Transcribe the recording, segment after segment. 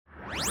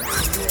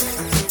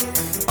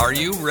Are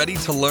you ready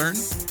to learn?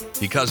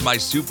 Because my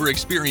super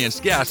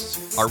experienced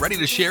guests are ready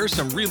to share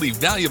some really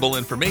valuable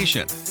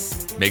information.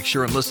 Make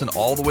sure and listen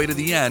all the way to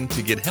the end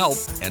to get help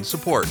and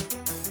support.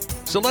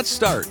 So let's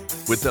start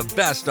with the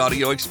best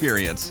audio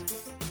experience.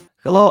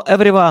 Hello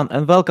everyone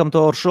and welcome to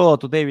our show.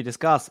 Today we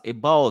discuss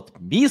about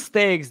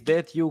mistakes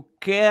that you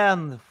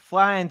can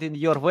find in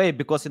your way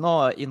because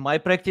in my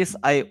practice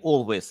I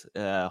always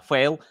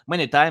fail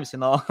many times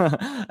and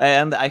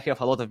I have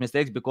a lot of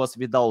mistakes because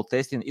without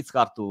testing it's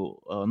hard to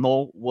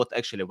know what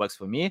actually works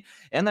for me.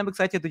 And I'm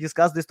excited to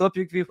discuss this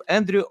topic with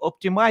Andrew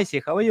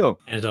Optimize. How are you?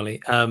 Anatoly,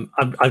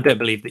 I don't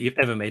believe that you've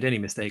ever made any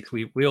mistakes.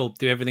 We all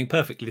do everything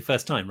perfectly the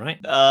first time, right?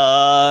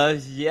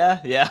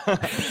 Yeah.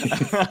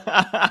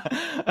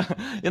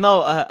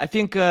 I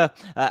think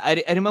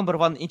I remember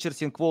one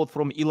interesting quote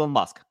from Elon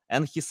Musk,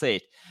 and he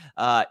said,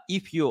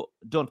 if you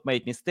don't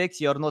make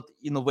mistakes, you're not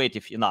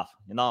innovative enough,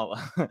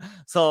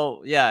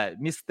 So yeah,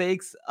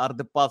 mistakes are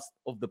the part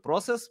of the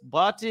process,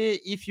 but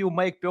if you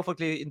make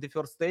perfectly in the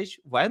first stage,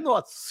 why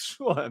not?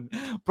 Sure.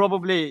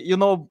 Probably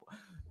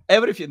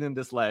everything in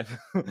this life.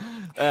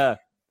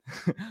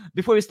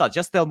 Before we start,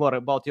 just tell more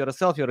about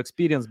yourself, your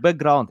experience,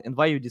 background, and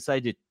why you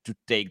decided to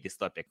take this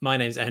topic. My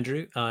name's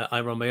Andrew.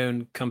 I run my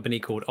own company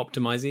called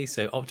Optimize.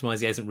 So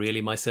Optimize isn't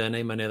really my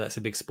surname. I know that's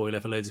a big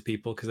spoiler for loads of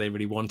people because they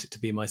really want it to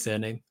be my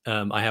surname.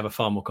 I have a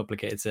far more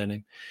complicated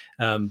surname.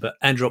 But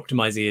Andrew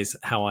Optimize is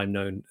how I'm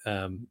known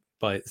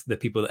by the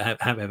people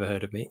that have ever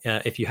heard of me.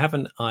 If you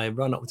haven't, I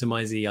run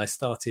Optimize. I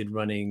started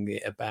running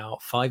it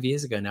about 5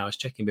 years ago now. I was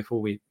checking before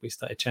we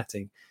started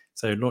chatting.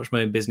 So launched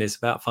my own business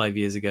about 5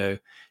 years ago,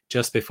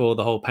 just before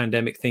the whole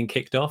pandemic thing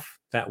kicked off.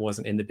 That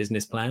wasn't in the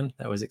business plan.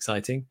 That was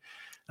exciting.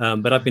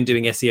 But I've been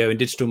doing SEO and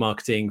digital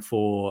marketing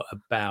for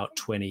about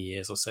 20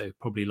 years or so,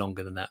 probably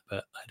longer than that,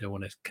 but I don't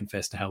want to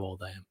confess to how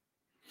old I am.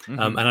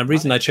 Mm-hmm. And the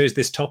reason I chose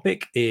this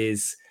topic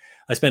is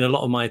I spend a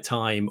lot of my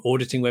time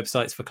auditing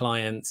websites for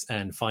clients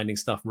and finding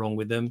stuff wrong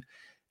with them.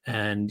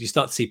 And you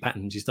start to see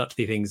patterns. You start to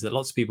see things that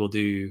lots of people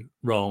do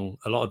wrong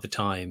a lot of the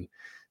time,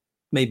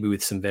 maybe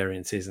with some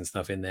variances and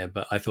stuff in there.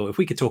 But I thought if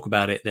we could talk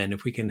about it, then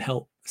if we can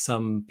help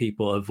some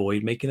people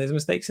avoid making those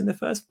mistakes in the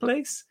first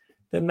place,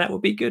 then that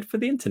would be good for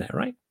the internet,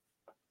 right?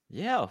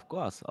 Yeah, of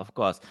course.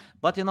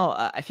 But,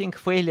 I think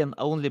failing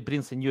only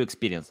brings a new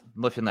experience,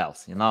 nothing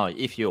else.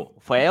 If you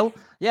fail,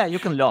 yeah, you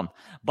can learn.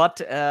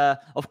 But,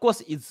 of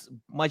course, it's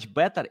much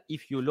better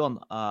if you learn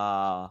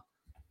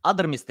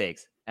other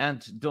mistakes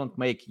and don't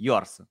make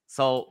yours.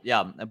 So,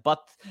 yeah,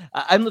 but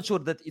I'm not sure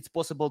that it's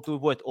possible to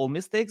avoid all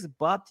mistakes,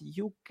 but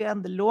you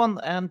can learn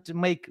and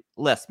make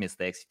less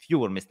mistakes,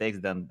 fewer mistakes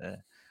than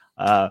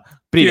previous.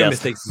 Fewer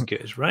mistakes is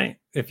good, right?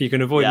 If you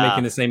can avoid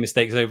making the same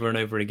mistakes over and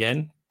over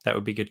again, that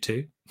would be good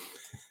too.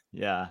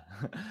 Yeah.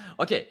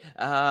 Okay.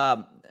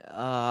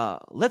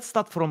 Let's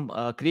start from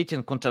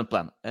creating content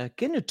plan.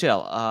 Can you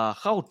tell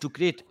how to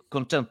create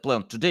content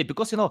plan today?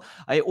 Because,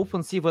 I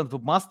often see when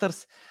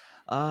webmasters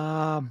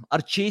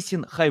are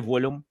chasing high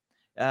volume,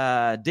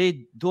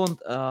 they don't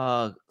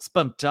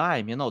spend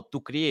time,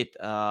 to create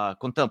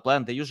content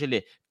plan. They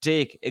usually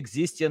take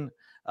existing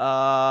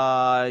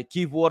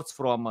keywords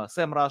from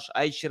SEMrush,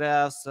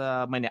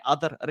 Ahrefs, many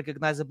other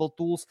recognizable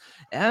tools,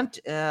 and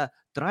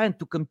trying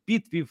to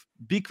compete with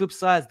big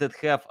websites that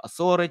have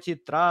authority,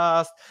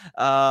 trust,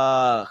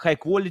 high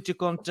quality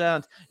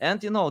content, and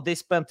they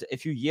spent a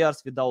few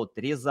years without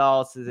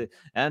results,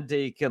 and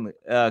they can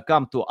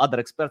come to other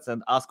experts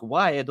and ask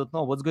why. I don't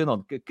know what's going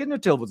on. Can you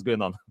tell what's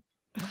going on?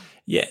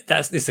 Yeah,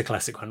 it's a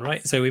classic one,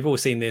 right? So we've all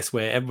seen this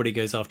where everybody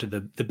goes after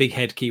the big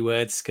head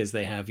keywords because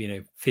they have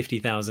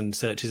 50,000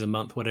 searches a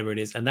month, whatever it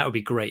is, and that would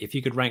be great if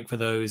you could rank for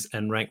those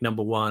and rank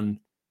number one.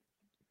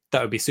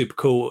 That would be super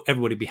cool.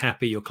 Everybody would be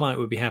happy. Your client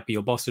would be happy.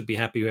 Your boss would be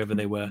happy, whoever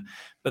they were.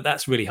 But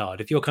that's really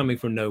hard. If you're coming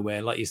from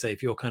nowhere, like you say,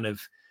 if you're kind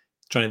of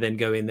trying to then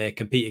go in there,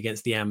 compete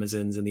against the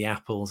Amazons and the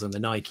Apples and the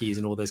Nikes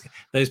and all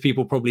those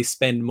people probably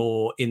spend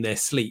more in their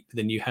sleep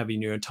than you have in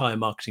your entire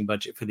marketing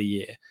budget for the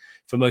year.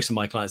 For most of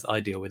my clients that I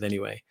deal with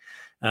anyway.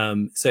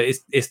 So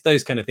it's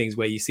those kind of things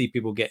where you see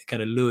people get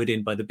kind of lured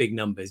in by the big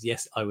numbers.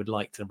 Yes, I would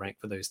like to rank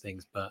for those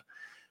things, but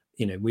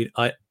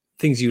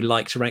things you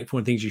like to rank for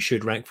and things you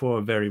should rank for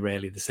are very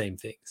rarely the same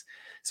things.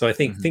 So I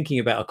think thinking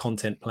about a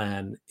content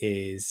plan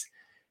is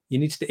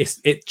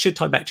it should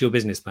tie back to your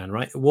business plan,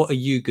 right? What are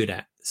you good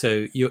at?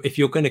 So if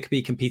you're going to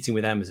be competing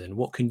with Amazon,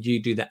 what can you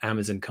do that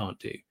Amazon can't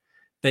do?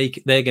 They're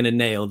going to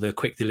nail the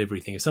quick delivery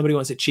thing. If somebody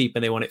wants it cheap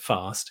and they want it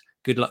fast,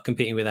 good luck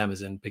competing with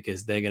Amazon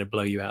because they're going to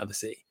blow you out of the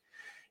sea.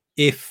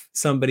 If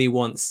somebody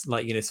wants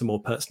some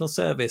more personal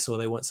service or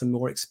they want some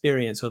more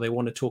experience or they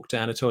want to talk to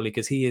Anatoly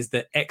because he is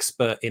the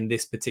expert in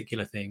this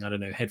particular thing, I don't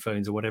know,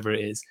 headphones or whatever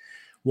it is,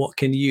 what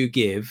can you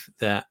give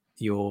that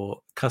your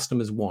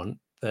customers want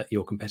that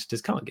your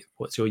competitors can't give?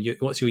 What's your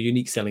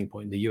unique selling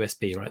point, the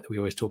USP, right, that we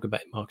always talk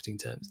about in marketing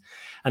terms?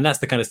 And that's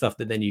the kind of stuff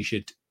that then you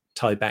should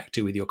tie back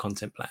to with your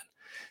content plan.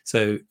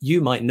 So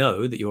you might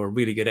know that you're a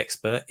really good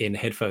expert in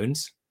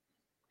headphones,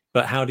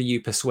 But how do you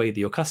persuade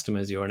your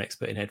customers you're an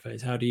expert in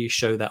headphones? How do you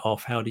show that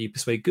off? How do you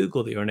persuade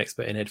Google that you're an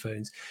expert in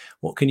headphones?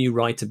 What can you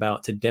write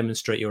about to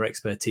demonstrate your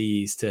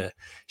expertise, to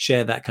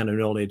share that kind of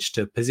knowledge,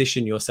 to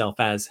position yourself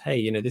as, hey,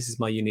 you know, this is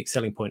my unique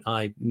selling point.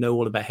 I know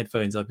all about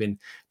headphones. I've been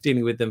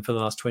dealing with them for the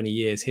last 20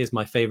 years. Here's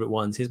my favorite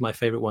ones. Here's my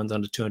favorite ones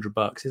under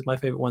 $200. Here's my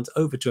favorite ones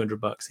over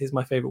 $200. Here's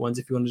my favorite ones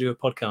if you want to do a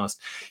podcast.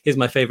 Here's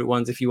my favorite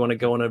ones if you want to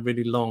go on a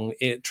really long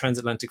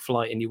transatlantic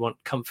flight and you want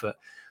comfort.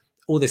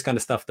 All this kind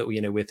of stuff that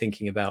we're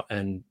thinking about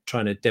and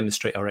trying to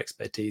demonstrate our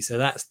expertise. So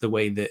that's the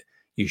way that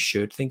you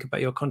should think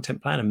about your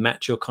content plan and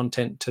match your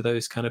content to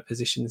those kind of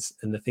positions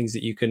and the things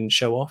that you can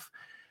show off.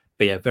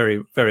 But yeah,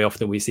 very, very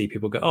often we see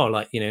people go, oh,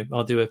 like, you know,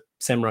 I'll do a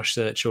SEMrush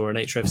search or an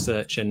Ahrefs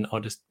search and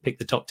I'll just pick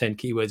the top 10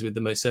 keywords with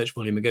the most search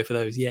volume and go for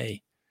those.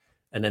 Yay.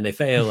 And then they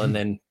fail and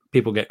then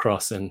people get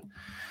cross and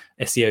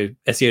SEO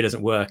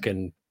doesn't work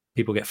and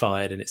people get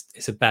fired and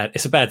it's a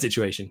bad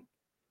situation.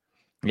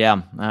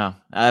 Yeah.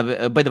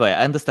 By the way,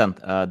 I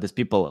understand these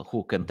people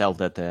who can tell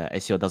that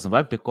SEO doesn't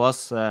work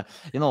because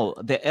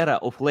the era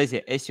of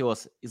lazy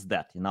SEOs is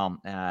that.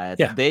 I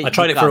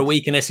tried it for a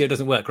week and SEO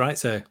doesn't work, right?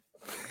 So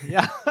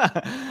yeah,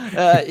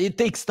 it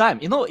takes time.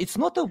 It's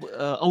not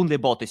only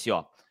about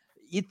SEO.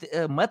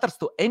 It matters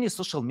to any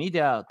social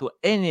media, to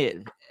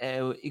any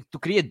to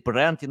create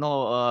brand.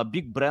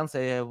 Big brands.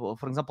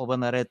 For example,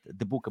 when I read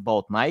the book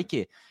about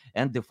Nike,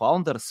 and the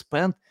founder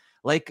spent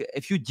like a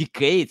few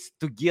decades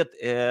to get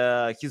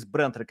his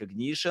brand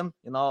recognition.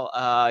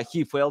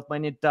 He failed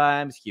many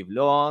times. He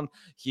learned.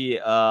 He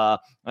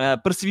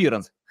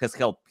perseverance has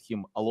helped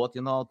him a lot,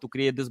 to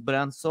create this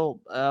brand. So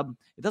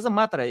it doesn't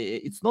matter.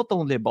 It's not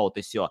only about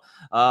SEO.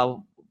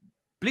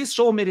 Please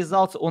show me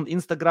results on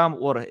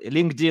Instagram or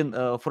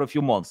LinkedIn for a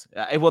few months.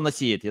 I want to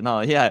see it,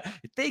 Yeah,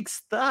 it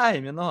takes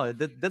time,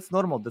 That's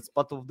normal. That's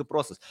part of the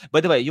process.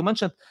 By the way, you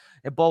mentioned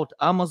about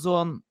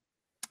Amazon,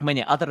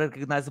 many other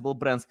recognizable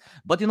brands.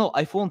 But,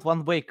 I found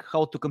one way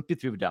how to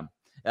compete with them,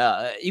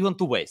 even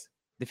two ways.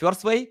 The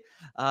first way,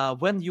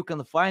 when you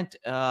can find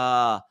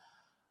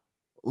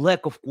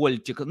lack of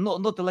quality,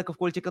 not a lack of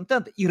quality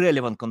content,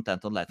 irrelevant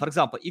content online. For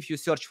example, if you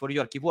search for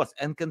your keywords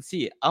and can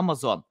see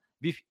Amazon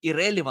with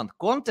irrelevant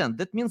content,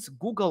 that means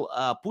Google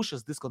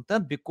pushes this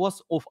content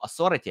because of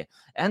authority.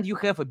 And you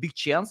have a big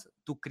chance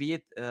to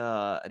create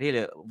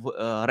really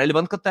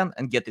relevant content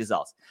and get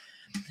results.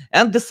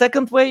 And the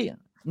second way,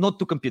 not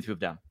to compete with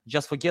them.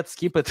 Just forget,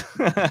 skip it,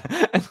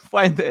 and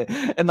find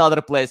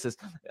another places.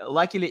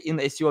 Luckily, in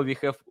SEO, we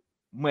have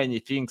many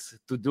things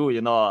to do.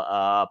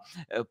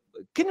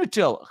 Can you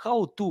tell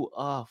how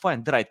to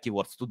find the right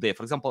keywords today?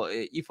 For example,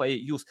 if I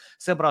use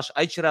SEMrush,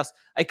 Ahrefs,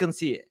 I can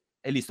see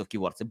a list of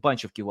keywords, a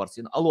bunch of keywords,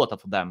 a lot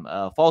of them,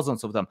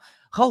 thousands of them.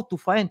 How to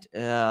find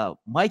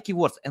my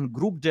keywords and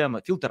group them,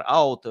 filter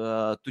out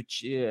to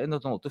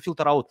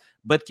filter out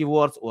bad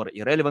keywords or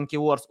irrelevant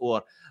keywords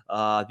or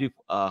with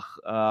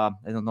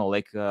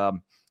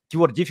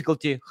keyword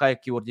difficulty, high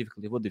keyword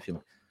difficulty. What do you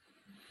think?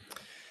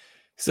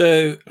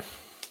 So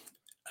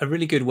a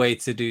really good way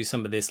to do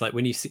some of this, like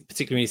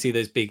particularly when you see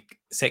those big,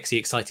 sexy,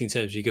 exciting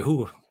terms, you go,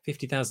 ooh,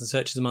 50,000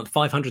 searches a month,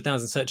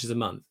 500,000 searches a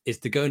month, is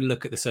to go and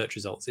look at the search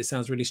results. It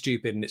sounds really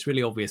stupid and it's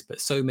really obvious, but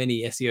so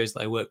many SEOs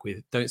that I work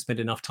with don't spend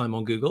enough time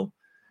on Google.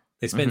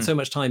 They spend so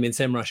much time in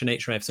SEMrush and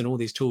Ahrefs and all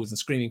these tools and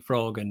Screaming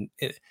Frog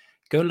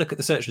go and look at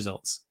the search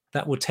results.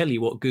 That will tell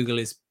you what Google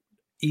is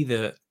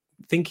either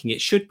thinking it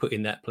should put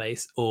in that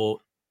place or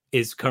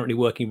is currently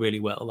working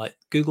really well. Like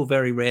Google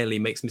very rarely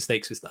makes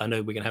mistakes with I know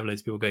we're going to have loads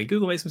of people going,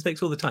 Google makes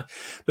mistakes all the time,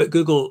 but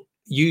Google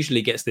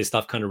usually gets this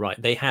stuff kind of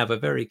right. They have a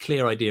very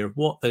clear idea of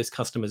what those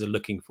customers are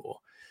looking for.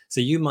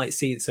 So you might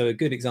see, so a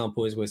good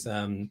example was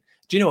do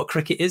you know what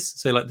cricket is?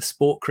 So like the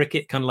sport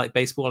cricket, kind of like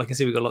baseball. I can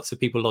see we've got lots of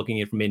people logging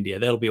in from India.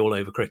 They'll be all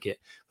over cricket.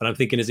 But I'm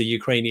thinking as a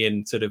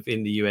Ukrainian sort of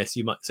in the US,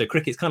 so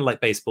cricket's kind of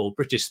like baseball,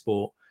 British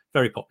sport,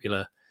 very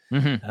popular.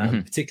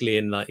 Particularly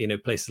in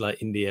places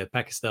like India,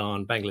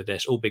 Pakistan,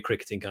 Bangladesh, all big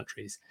cricketing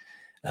countries.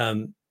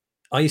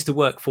 I used to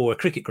work for a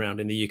cricket ground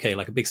in the UK,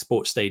 like a big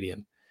sports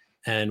stadium,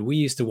 and we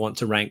used to want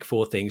to rank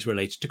for things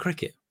related to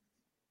cricket.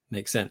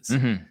 Makes sense.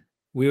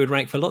 We would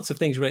rank for lots of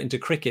things relating to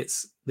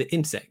crickets, the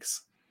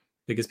insects,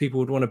 because people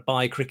would want to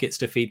buy crickets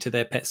to feed to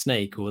their pet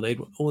snake, or they'd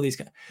all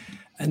these,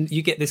 and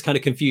you get this kind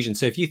of confusion.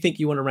 So if you think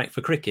you want to rank for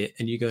cricket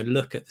and you go and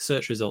look at the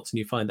search results and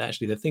you find that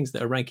actually the things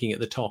that are ranking at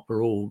the top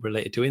are all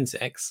related to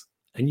insects,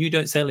 and you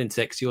don't sell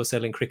insects, you're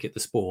selling cricket, the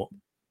sport,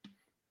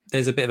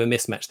 there's a bit of a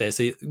mismatch there.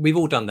 So we've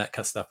all done that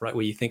kind of stuff, right?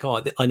 Where you think,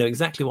 oh, I know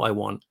exactly what I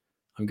want.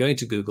 I'm going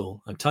to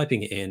Google, I'm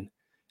typing it in,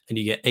 and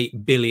you get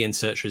 8 billion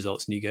search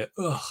results, and you go,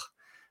 ugh.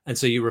 And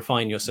so you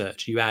refine your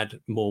search. You add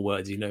more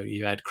words,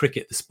 you add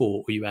cricket, the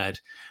sport, or you add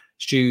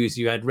shoes,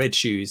 you add red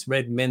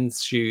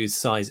men's shoes,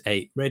 size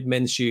 8, red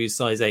men's shoes,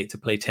 size 8 to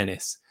play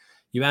tennis.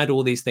 You add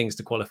all these things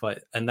to qualify,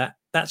 and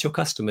that's your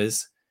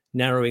customers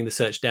narrowing the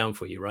search down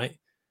for you, right?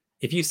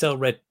 If you sell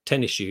red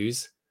tennis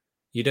shoes,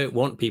 you don't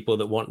want people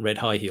that want red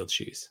high-heeled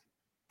shoes.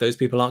 Those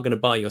people aren't going to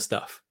buy your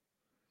stuff.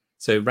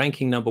 So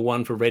ranking number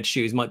 1 for red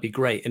shoes might be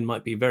great and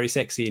might be very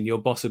sexy, and your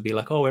boss would be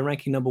like, oh, we're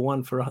ranking number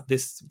 1 for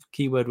this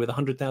keyword with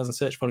 100,000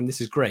 search volume. This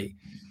is great.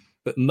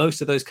 but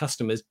most of those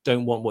customers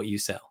don't want what you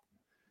sell.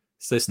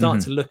 So start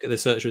to look at the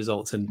search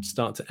results and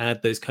start to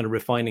add those kind of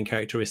refining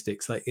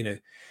characteristics. Like,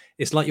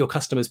 it's like your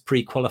customers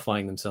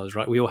pre-qualifying themselves,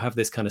 right? We all have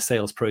this kind of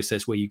sales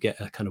process where you get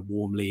a kind of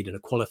warm lead and a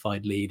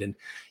qualified lead, and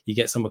you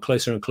get someone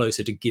closer and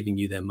closer to giving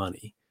you their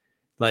money.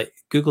 Like,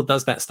 Google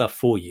does that stuff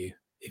for you.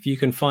 If you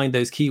can find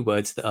those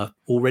keywords that are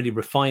already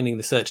refining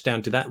the search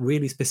down to that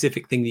really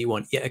specific thing that you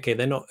want, yeah, okay,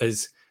 they're not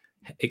as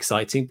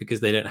exciting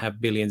because they don't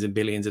have billions and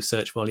billions of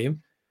search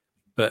volume.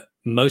 But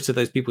most of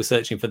those people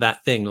searching for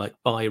that thing, like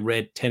buy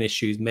red tennis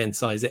shoes, men's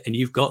size, and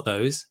you've got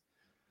those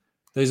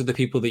are the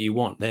people that you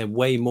want. They're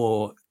way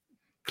more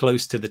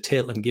close to the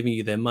till and giving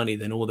you their money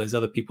than all those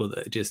other people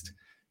that are just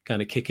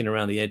kind of kicking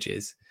around the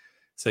edges.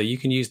 So you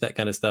can use that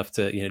kind of stuff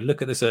to,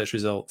 look at the search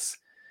results,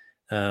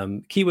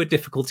 keyword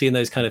difficulty and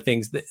those kind of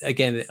things.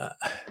 Again,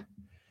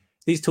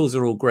 these tools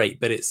are all great,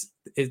 but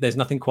there's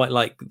nothing quite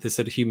like the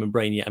sort of human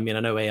brain yet. I mean,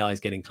 I know AI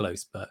is getting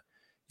close, but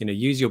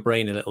use your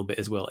brain a little bit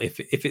as well. If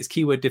its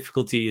keyword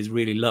difficulty is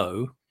really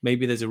low,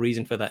 maybe there's a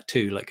reason for that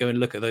too. Like, go and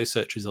look at those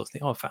search results.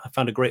 Think, I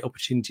found a great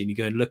opportunity. And you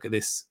go and look at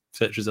this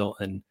search result,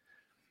 and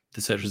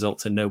the search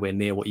results are nowhere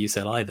near what you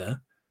sell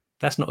either.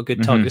 That's not a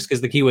good target. Just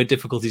because the keyword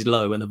difficulty is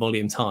low and the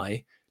volume's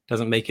high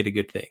doesn't make it a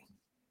good thing.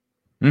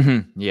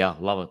 Yeah,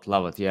 love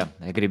it. Yeah,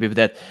 I agree with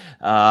that.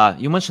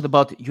 You mentioned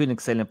about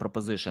unique selling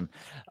proposition.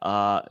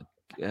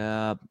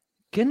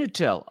 Can you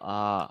tell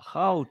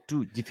how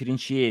to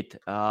differentiate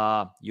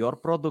your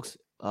products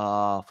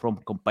from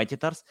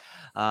competitors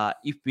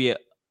if we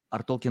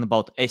are talking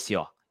about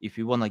SEO? If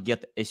you want to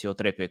get SEO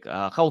traffic,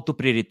 how to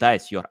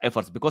prioritize your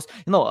efforts? Because,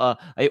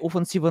 I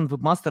often see when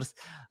webmasters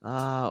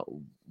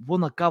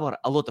want to cover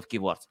a lot of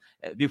keywords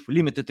with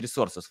limited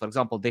resources. For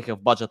example, they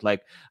have budget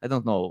like, I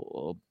don't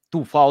know,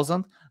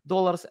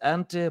 $2,000,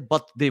 and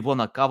but they want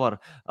to cover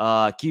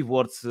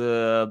keywords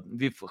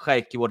with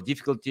high keyword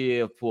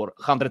difficulty for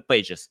 100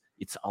 pages.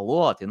 It's a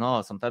lot,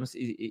 sometimes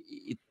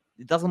it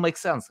doesn't make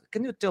sense.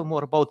 Can you tell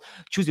more about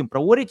choosing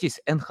priorities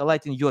and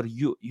highlighting your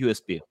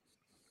USP?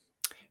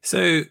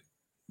 So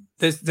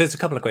there's a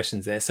couple of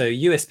questions there. So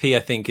USP,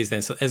 I think, is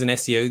then, so as an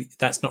SEO,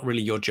 that's not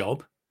really your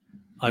job.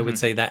 I would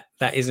say that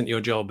isn't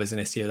your job as an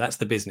SEO. That's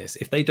the business.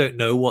 If they don't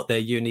know what their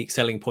unique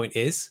selling point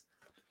is,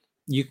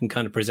 you can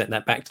kind of present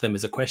that back to them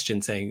as a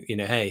question saying,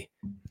 hey,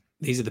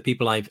 these are the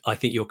people I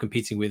think you're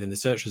competing with in the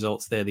search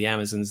results. They're the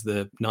Amazons,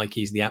 the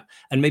Nikes, the app,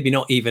 and maybe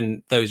not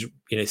even those,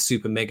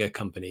 super mega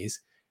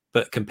companies,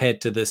 but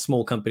compared to the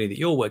small company that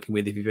you're working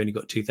with, if you've only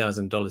got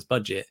 $2,000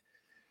 budget,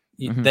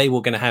 they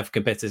were going to have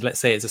competitors. Let's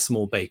say it's a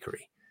small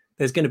bakery.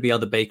 There's going to be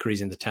other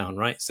bakeries in the town,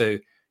 right? So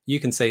you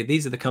can say,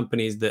 these are the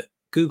companies that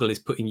Google is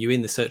putting you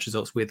in the search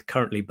results with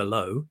currently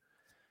below.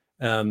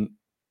 And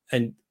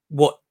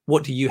what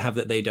do you have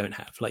that they don't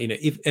have? Like,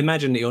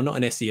 imagine that you're not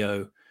an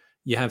SEO,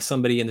 you have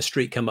somebody in the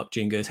street come up to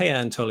you and goes, hey,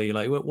 Anatoly,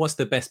 like, what's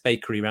the best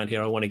bakery around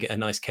here? I want to get a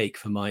nice cake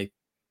for my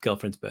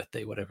girlfriend's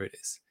birthday, whatever it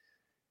is.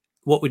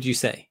 What would you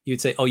say?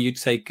 You'd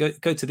say, go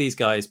to these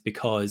guys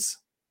because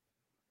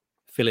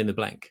fill in the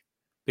blank.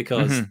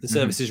 Because the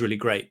service is really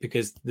great,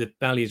 because the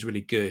value is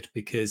really good,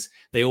 because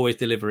they always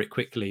deliver it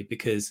quickly,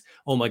 because,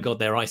 oh my God,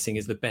 their icing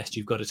is the best.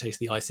 You've got to taste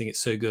the icing.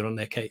 It's so good on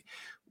their cake.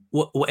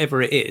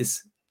 Whatever it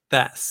is,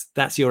 that's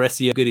your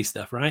SEO goodie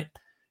stuff, right?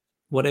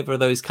 Whatever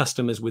those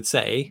customers would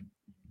say,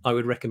 I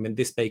would recommend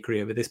this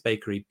bakery over this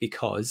bakery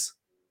because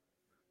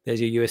there's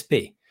your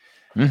USP.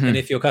 And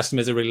if your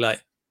customers are really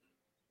like,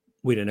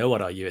 we don't know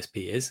what our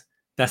USP is,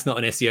 that's not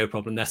an SEO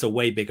problem. That's a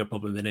way bigger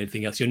problem than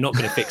anything else. You're not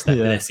going to fix that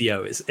with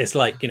SEO. It's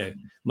like,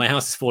 my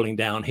house is falling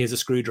down. Here's a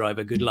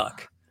screwdriver. Good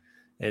luck.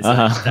 It's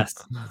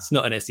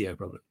not an SEO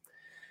problem.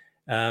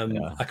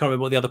 I can't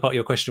remember what the other part of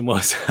your question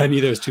was. I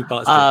knew there was two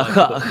parts.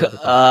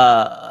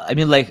 I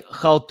mean, like,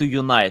 how to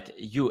unite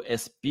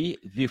USP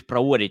with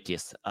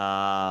priorities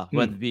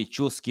when we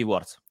choose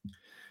keywords?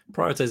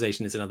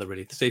 Prioritization is another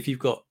really. So if you've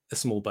got a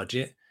small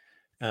budget,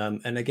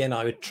 and again,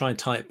 I would try and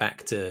tie it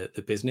back to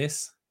the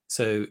business.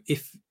 So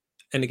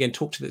and again,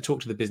 talk to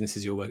the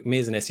businesses you're working. Me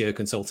as an SEO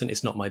consultant,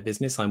 it's not my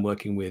business. I'm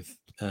working with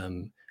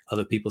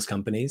other people's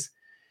companies,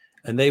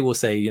 and they will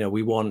say,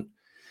 we want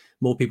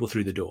more people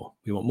through the door.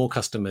 We want more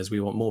customers. We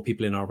want more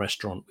people in our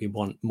restaurant. We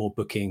want more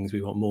bookings.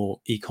 We want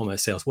more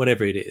e-commerce sales,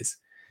 whatever it is.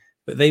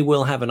 But they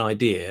will have an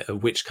idea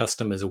of which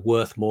customers are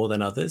worth more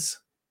than others.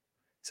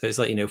 So it's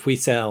like, if we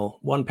sell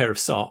one pair of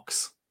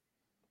socks,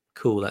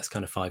 cool, that's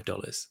kind of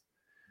 $5.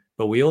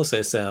 But we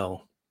also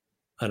sell,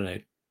 I don't know,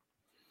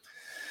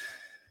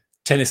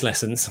 tennis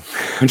lessons.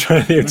 I'm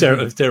trying to think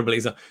of terrible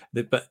example.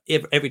 But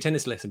every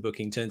tennis lesson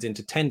booking turns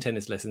into 10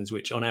 tennis lessons,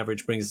 which on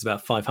average brings us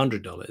about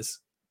 $500.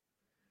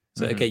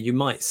 So, okay, you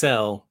might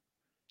sell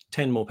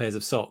 10 more pairs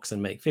of socks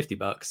and make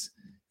 $50.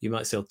 You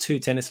might sell 2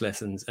 tennis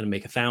lessons and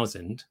make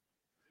 $1,000.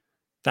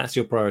 That's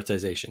your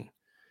prioritization.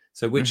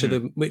 So which of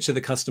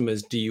the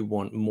customers do you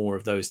want more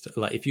of those?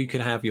 Like, if you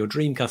could have your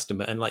dream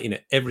customer and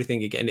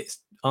everything again, it's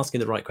asking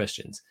the right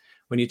questions.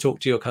 When you talk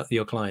to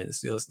your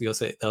clients, they'll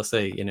say,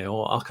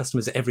 our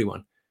customers are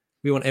everyone.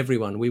 We want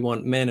everyone. We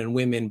want men and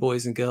women,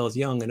 boys and girls,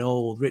 young and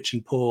old, rich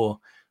and poor.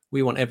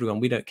 We want everyone.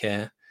 We don't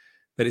care.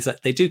 But it's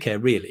like they do care,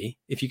 really.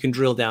 If you can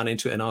drill down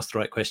into it and ask the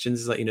right questions,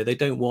 it's like, they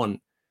don't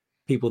want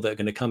people that are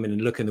going to come in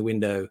and look in the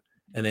window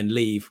and then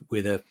leave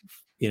with a,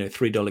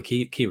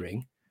 $3 key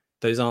ring.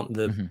 Those aren't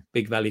the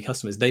big value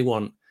customers. They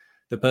want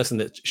the person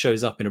that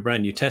shows up in a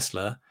brand new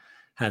Tesla,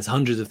 has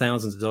hundreds of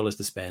thousands of dollars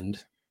to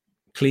spend,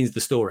 cleans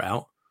the store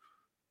out.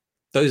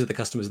 Those are the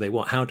customers they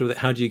want. How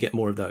do you get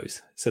more of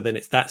those? So then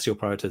that's your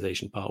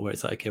prioritization part, where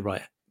it's like, okay,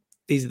 right,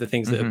 these are the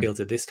things that appeal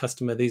to this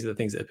customer. These are the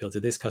things that appeal to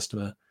this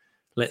customer.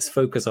 Let's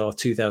focus our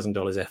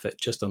 $2,000 effort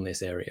just on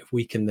this area. If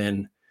we can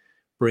then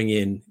bring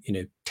in,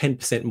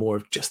 10% more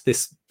of just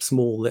this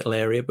small little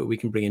area, but we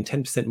can bring in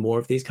 10% more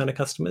of these kind of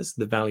customers,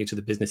 the value to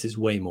the business is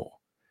way more.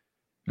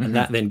 And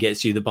that then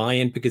gets you the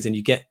buy-in, because then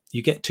you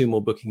get 2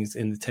 more bookings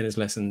in the tennis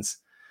lessons.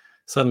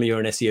 Suddenly you're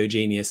an SEO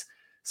genius.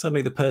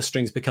 Suddenly the purse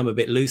strings become a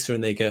bit looser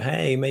and they go,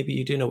 hey, maybe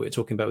you do know what you're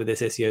talking about with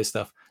this SEO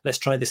stuff. Let's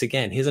try this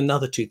again. Here's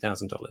another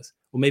 $2,000.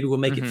 Or maybe we'll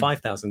make it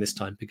 $5,000 this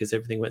time because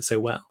everything went so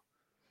well.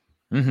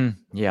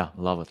 Yeah,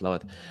 love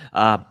it.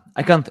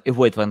 I can't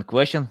avoid one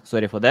question.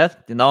 Sorry for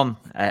that.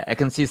 I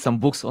can see some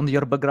books on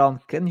your background.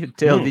 Can you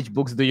tell which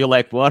books do you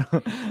like more?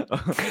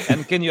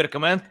 And can you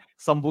recommend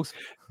some books?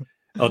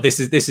 Oh, this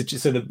is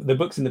just, so the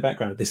books in the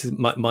background. This is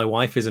my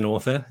wife is an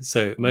author,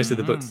 so most of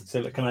the books.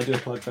 So can I do a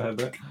plug for her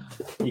book?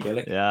 Here you go.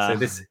 Look. Yeah. So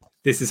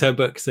this is her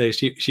book. So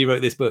she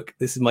wrote this book.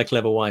 This is my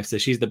clever wife. So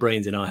she's the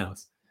brains in our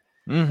house.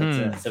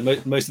 So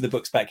most of the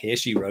books back here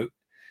she wrote.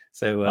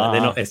 So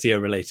they're not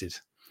SEO related.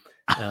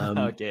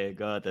 Okay,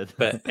 got it.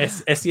 But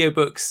SEO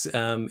books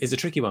is a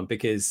tricky one,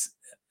 because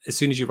as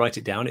soon as you write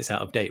it down, it's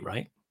out of date,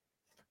 right?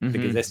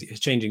 Because SEO is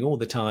changing all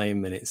the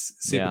time, and it's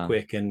super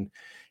quick. And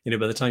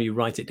by the time you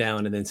write it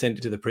down and then send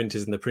it to the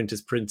printers, and the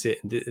printers print it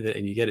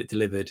and you get it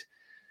delivered,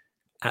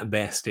 at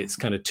best it's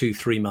kind of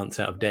 2-3 months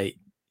out of date,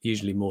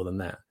 usually more than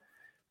that.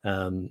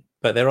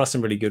 But there are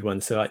some really good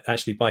ones. So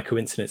actually, by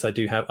coincidence, I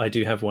do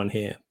have one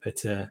here. But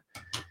so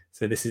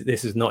this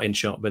is not in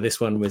shop, but this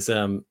one was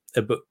a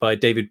book by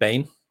David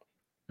Bain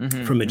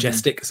from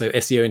Majestic. So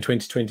SEO in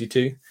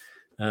 2022.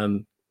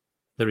 The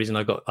reason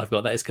I've got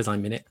that is because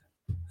I'm in it.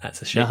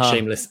 That's a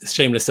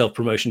shameless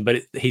self-promotion.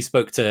 But he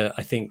spoke to,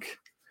 I think,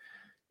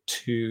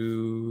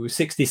 to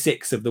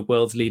 66 of the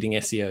world's leading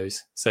SEOs.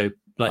 So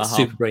like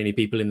super brainy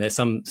people in there,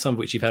 some of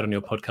which you've had on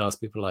your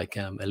podcast, people like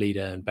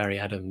Alida and Barry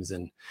Adams,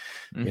 and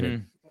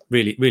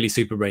really, really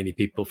super brainy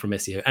people from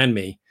SEO, and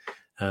me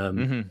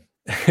in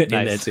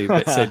there too.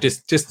 But so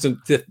just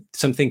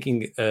some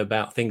thinking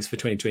about things for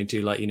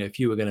 2022, like, if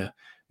you were going to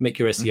make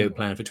your SEO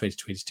plan for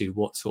 2022,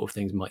 what sort of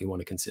things might you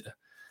want to consider?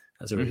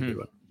 That's a really good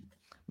one.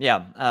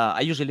 Yeah,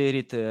 I usually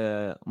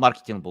read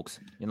marketing books,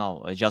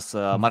 just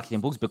marketing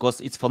books,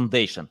 because it's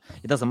foundation.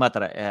 It doesn't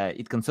matter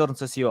it concerns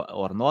SEO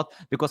or not,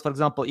 because, for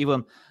example,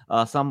 even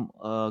some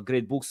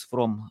great books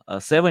from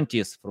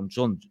 70s from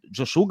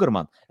Josh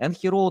Sugarman, and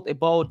he wrote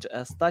about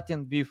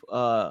starting with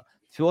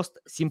first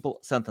simple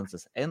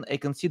sentences. And I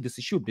can see this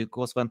issue,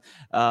 because when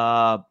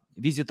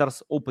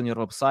visitors open your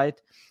website,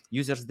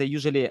 users, they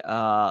usually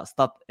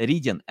start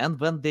reading, and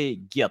when they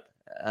get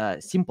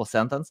simple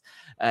sentence,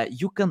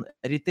 you can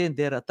retain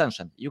their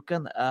attention, you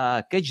can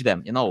catch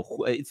them,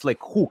 it's like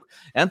hook.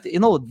 And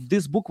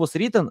this book was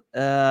written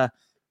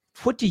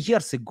 40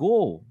 years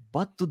ago,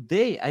 but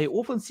today I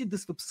often see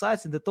these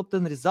websites in the top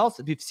 10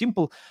 results with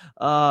simple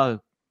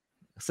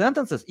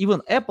sentences.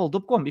 Even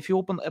apple.com, if you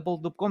open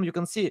apple.com, you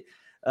can see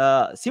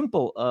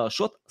simple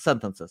short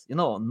sentences,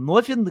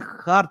 nothing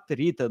hard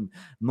written,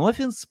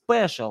 nothing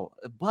special,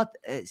 but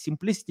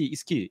simplicity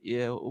is key.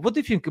 What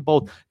do you think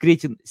about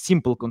creating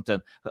simple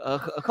content?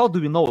 How do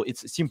we know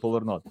it's simple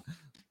or not?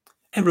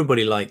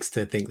 Everybody likes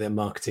to think that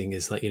marketing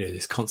is like,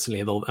 this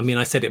constantly evolving. I mean,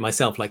 I said it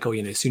myself, like,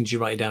 as soon as you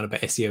write it down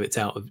about SEO, it's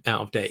out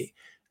of date.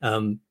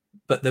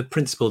 But the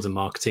principles of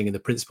marketing and the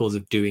principles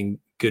of doing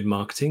good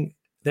marketing,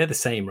 they're the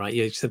same, right?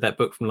 You said that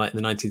book from like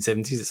the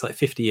 1970s, it's like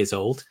 50 years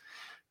old.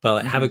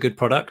 But have a good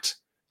product,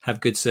 have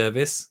good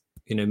service,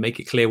 make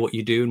it clear what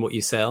you do and what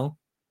you sell.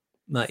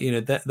 Like,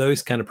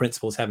 those kind of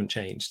principles haven't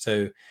changed.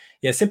 So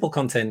yeah, simple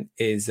content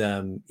is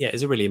a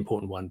really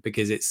important one,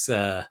 because it's,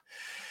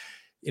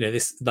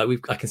 this,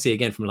 like I can see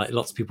again from like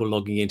lots of people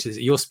logging into this.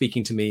 You're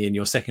speaking to me in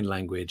your second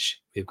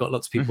language. We've got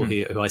lots of people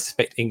here who I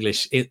suspect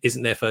English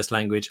isn't their first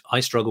language. I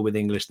struggle with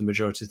English the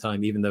majority of the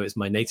time, even though it's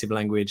my native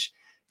language.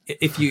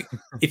 If you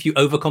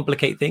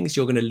overcomplicate things,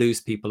 you're going to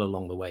lose people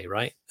along the way,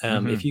 right?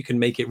 If you can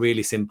make it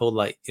really simple,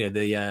 like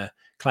the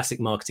classic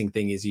marketing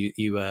thing is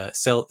you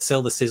sell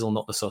the sizzle,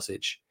 not the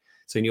sausage.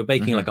 So when you're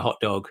baking like a hot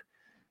dog,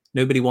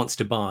 nobody wants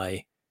to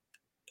buy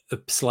a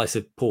slice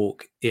of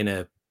pork in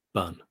a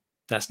bun.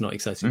 That's not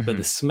exciting. But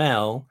the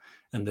smell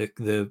and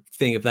the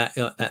thing of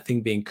that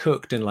thing being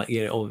cooked, and like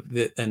all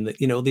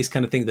these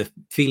kind of things, the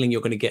feeling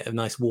you're going to get a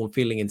nice warm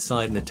feeling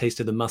inside, and the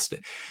taste of the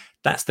mustard.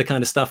 That's the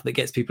kind of stuff that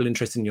gets people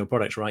interested in your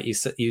product, right?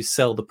 You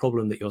sell the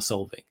problem that you're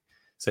solving.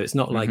 So it's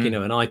not like, an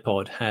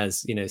iPod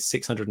has,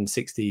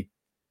 660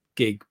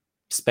 gig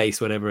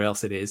space, whatever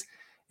else it is.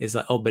 It's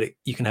like, but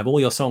you can have all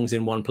your songs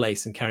in one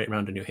place and carry it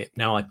around on your hip.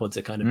 Now iPods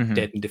are kind of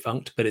dead and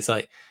defunct, but it's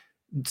like,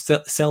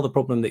 sell the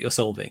problem that you're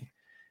solving.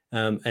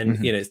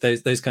 And you know,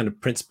 it's those kind of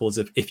principles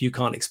of, if you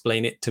can't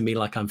explain it to me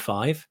like I'm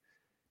 5,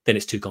 then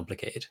it's too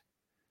complicated.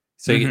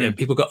 So you know,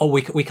 people go, oh,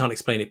 we can't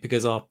explain it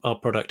because our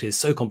product is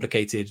so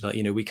complicated, like,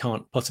 you know, we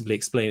can't possibly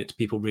explain it to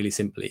people really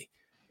simply.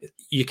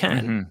 You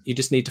can, you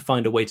just need to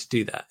find a way to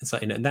do that. It's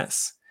like, you know, and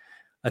that's,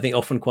 I think,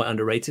 often quite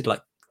underrated.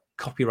 Like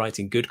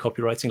copywriting, good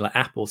copywriting, like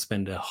Apple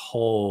spend a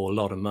whole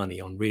lot of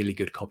money on really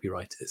good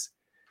copywriters,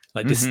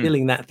 like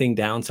distilling that thing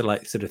down to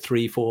like sort of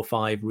 3, 4,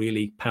 5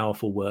 really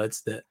powerful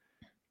words that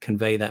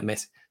convey that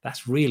message.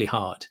 That's really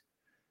hard.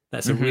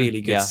 That's a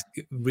really good,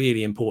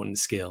 really important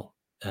skill.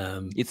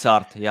 It's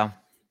art.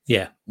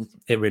 Yeah,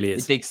 it really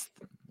is.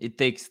 It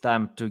takes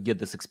time to get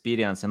this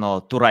experience, you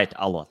know, to write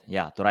a lot.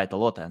 To write a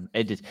lot and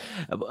edit.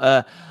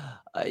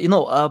 You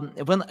know,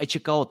 when I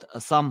check out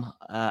some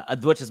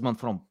advertisement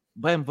from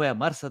BMW,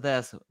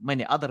 Mercedes,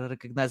 many other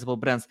recognizable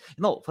brands,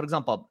 you know, for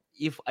example,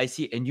 if I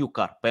see a new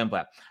car,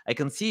 BMW, I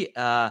can see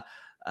a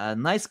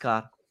nice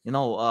car, you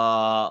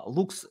know,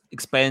 looks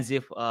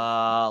expensive,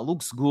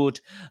 looks good,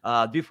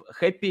 with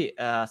happy,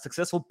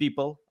 successful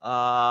people.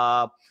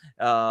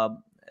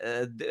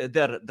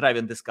 They're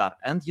driving this car,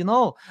 and you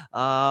know,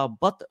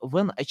 but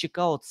when I check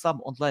out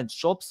some online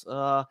shops,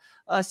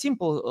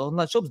 simple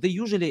online shops, they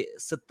usually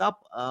set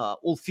up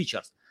all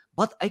features.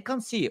 But I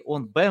can see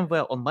on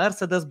BMW, on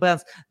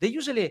Mercedes-Benz, they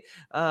usually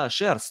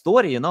share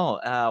story, you know,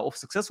 of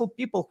successful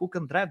people who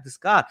can drive this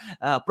car.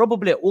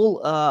 Probably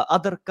all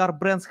other car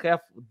brands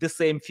have the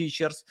same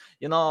features,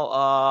 you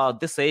know,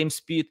 the same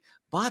speed,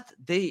 but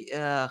they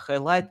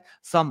highlight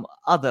some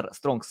other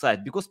strong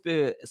side, because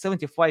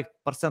 75%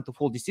 of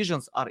all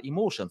decisions are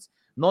emotions,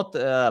 not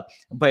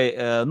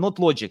not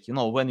logic. You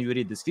know, when you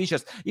read these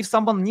features, if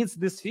someone needs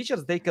these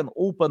features, they can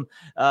open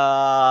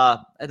I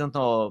don't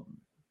know,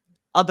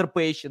 other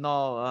page, you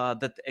know,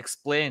 that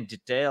explain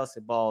details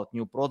about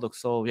new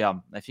products. So yeah,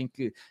 I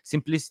think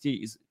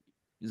simplicity is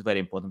very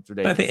important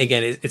today. I think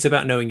again, it's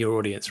about knowing your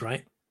audience,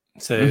 right?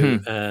 So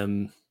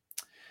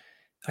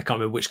I can't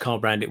remember which car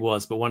brand it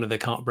was, but one of the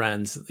car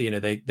brands, you know,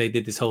 they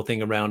did this whole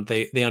thing around,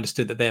 they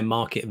understood that their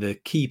market, the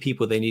key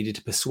people they needed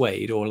to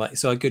persuade, or like,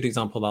 so a good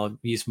example I'll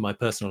use for my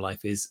personal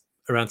life is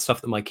around stuff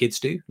that my kids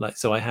do. Like,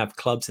 so I have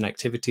clubs and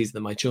activities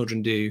that my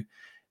children do,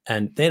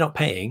 and they're not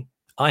paying,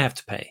 I have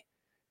to pay.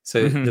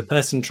 So the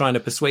person trying to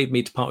persuade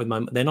me to part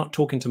with they're not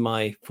talking to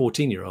my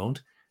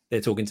 14-year-old,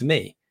 they're talking to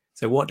me.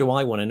 So what do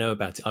I want to know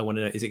about it? I want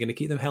to know, is it going to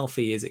keep them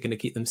healthy? Is it going to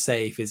keep them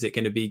safe? Is it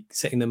going to be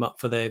setting them up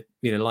for their,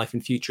 you know, life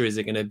in future? Is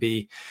it going to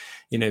be,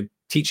 you know,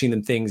 teaching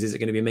them things? Is it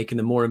going to be making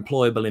them more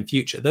employable in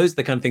future? Those are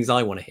the kind of things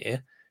I want to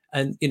hear.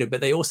 And, you know,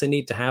 but they also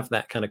need to have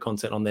that kind of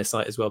content on their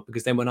site as well,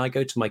 because then when I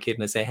go to my kid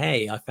and I say,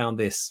 hey, I found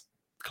this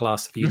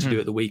class for you to do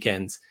at the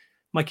weekends,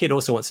 my kid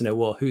also wants to know,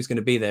 well, who's going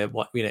to be there?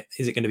 What, you know,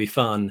 is it going to be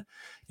fun?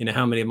 You know,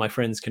 how many of my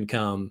friends can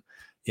come?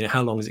 You know,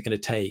 how long is it going to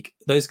take?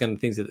 Those kind of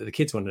things that the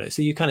kids want to know.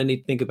 So you kind of need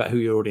to think about who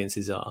your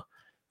audiences are.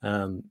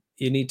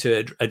 You need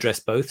to address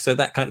both. So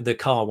that kind of, the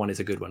car one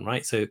is a good one,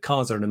 right? So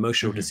cars are an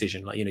emotional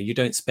decision. Like, you know, you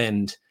don't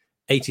spend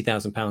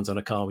 £80,000 on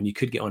a car when you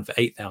could get one for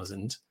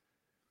 8,000.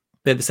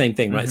 They're the same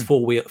thing, right? It's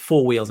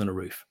four wheels and a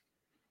roof.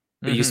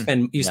 But you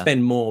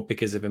spend more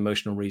because of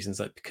emotional reasons,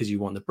 like because you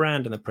want the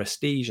brand and the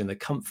prestige and the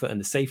comfort and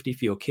the safety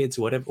for your kids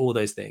or whatever, all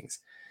those things.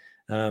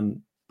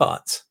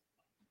 But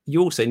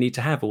you also need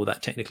to have all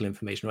that technical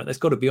information, right? That's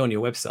got to be on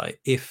your website.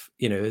 If,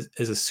 you know,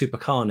 as a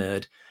supercar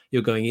nerd,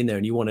 you're going in there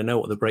and you want to know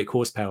what the brake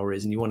horsepower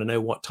is, and you want to know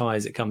what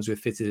tires it comes with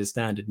fitted as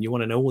standard, and you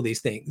want to know all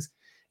these things.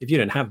 If you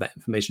don't have that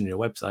information on your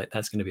website,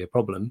 that's going to be a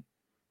problem,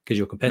 because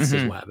your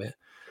competitors will have it.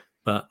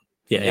 But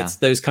yeah, it's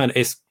those kind of,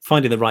 it's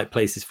finding the right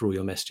places for all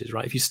your messages,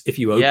 right? If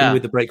you open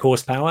with the brake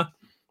horsepower,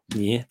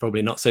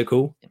 probably not so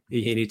cool.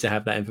 You need to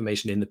have that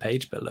information in the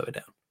page, but lower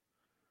down.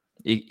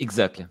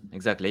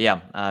 Exactly.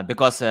 Yeah,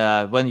 because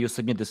when you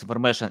submit this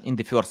information in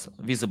the first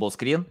visible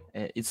screen,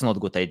 it's not a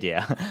good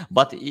idea.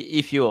 But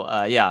if you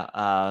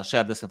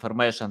share this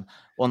information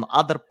on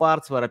other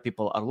parts where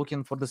people are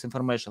looking for this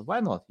information, why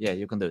not? Yeah,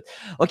 you can do it.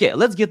 Okay,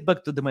 let's get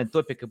back to the main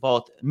topic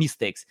about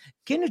mistakes.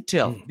 Can you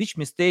tell which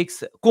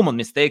common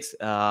mistakes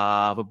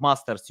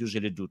webmasters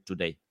usually do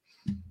today?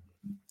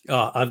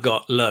 Oh, I've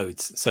got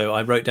loads. So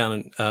I wrote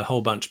down a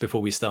whole bunch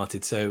before we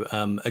started. So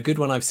a good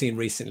one I've seen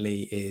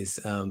recently is,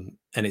 and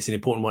it's an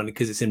important one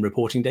because it's in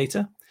reporting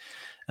data.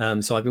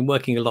 So I've been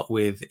working a lot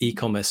with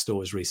e-commerce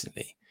stores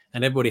recently,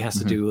 and everybody has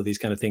to do all these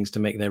kind of things to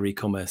make their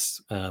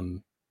e-commerce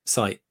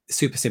site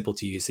super simple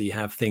to use. So you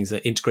have things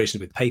that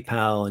integrations with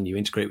PayPal, and you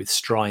integrate with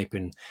Stripe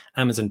and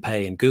Amazon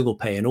Pay and Google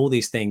Pay and all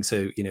these things.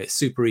 So, you know, it's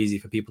super easy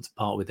for people to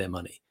part with their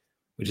money,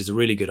 which is a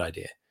really good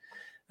idea.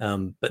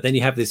 But then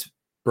you have this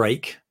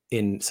break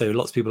in, so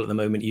lots of people at the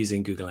moment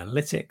using Google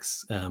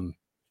Analytics,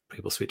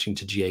 people switching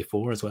to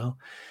GA4 as well.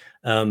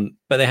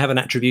 But they have an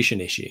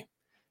attribution issue.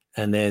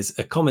 And there's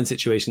a common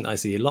situation I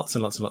see lots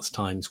and lots and lots of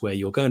times where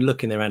you'll go and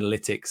look in their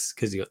analytics,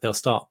 because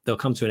they'll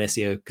come to an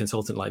SEO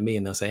consultant like me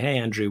and they'll say, hey,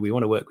 Andrew, we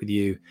want to work with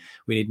you.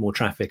 We need more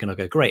traffic. And I'll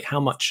go, great. How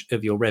much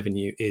of your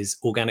revenue is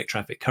organic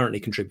traffic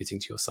currently contributing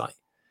to your site?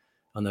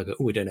 And they'll go,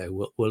 oh, we don't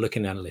know. We'll look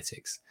in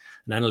analytics.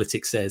 And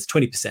analytics says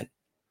 20%.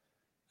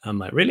 I'm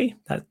like, really?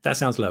 That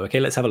sounds low. Okay,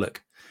 let's have a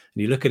look.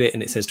 And you look at it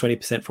and it says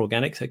 20% for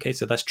organics. Okay,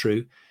 so that's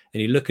true.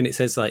 And you look and it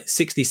says like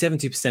 60,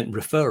 70%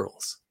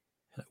 referrals.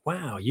 Like,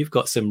 wow, you've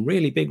got some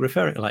really big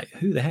referring. Like,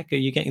 who the heck are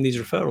you getting these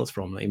referrals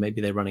from? Like,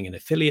 maybe they're running an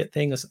affiliate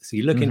thing. So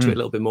you look into it a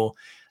little bit more.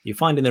 You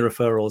find in the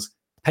referrals,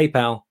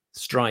 PayPal,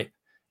 Stripe,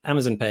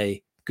 Amazon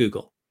Pay,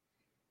 Google.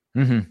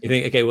 You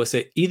think, okay, well,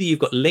 so either you've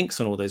got links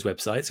on all those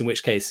websites, in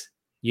which case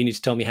you need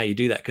to tell me how you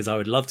do that, because I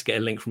would love to get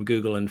a link from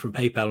Google and from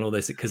PayPal and all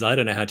this, because I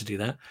don't know how to do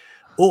that.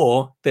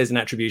 Or there's an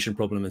attribution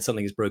problem and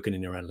something is broken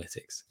in your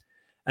analytics.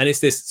 And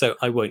it's this, so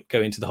I won't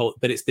go into the whole,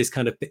 but it's this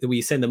kind of where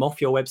you send them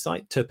off your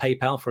website to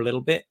PayPal for a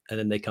little bit, and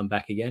then they come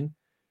back again.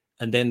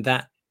 And then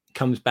that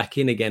comes back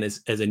in again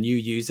as a new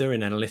user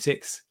in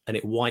analytics, and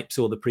it wipes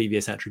all the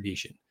previous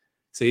attribution.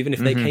 So even if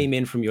they came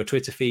in from your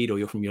Twitter feed or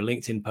you're from your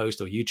LinkedIn post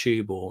or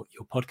YouTube or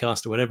your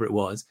podcast or whatever it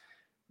was,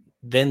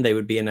 then they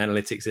would be in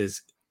analytics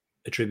as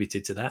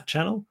attributed to that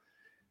channel.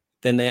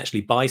 Then they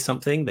actually buy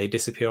something, they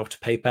disappear off to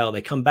PayPal,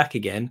 they come back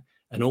again,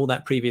 and all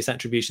that previous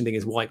attribution thing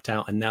is wiped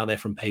out, and now they're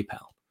from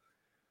PayPal.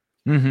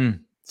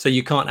 So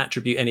you can't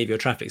attribute any of your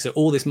traffic. So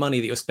all this money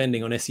that you're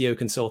spending on SEO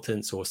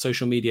consultants or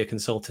social media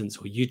consultants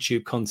or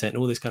YouTube content,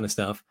 and all this kind of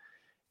stuff,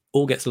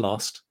 all gets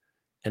lost,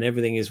 and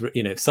everything is,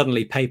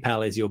 suddenly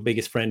PayPal is your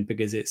biggest friend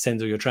because it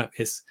sends all your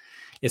traffic.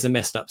 It's a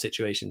messed up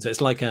situation. So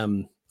it's like,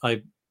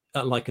 I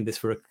likened this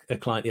for a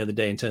client the other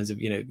day in terms of,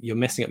 you're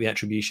messing up the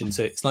attribution.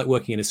 So it's like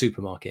working in a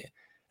supermarket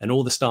and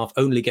all the staff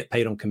only get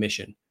paid on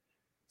commission.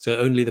 So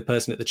only the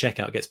person at the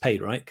checkout gets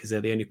paid, right? Because they're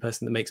the only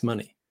person that makes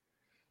money.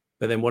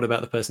 But then what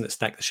about the person that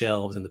stacked the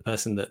shelves and the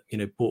person that,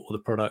 bought all the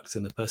products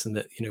and the person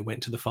that,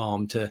 went to the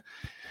farm to,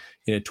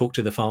 talk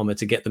to the farmer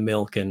to get the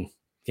milk? And,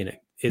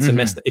 it's a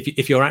mess.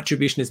 If your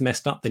attribution is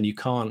messed up, then you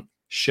can't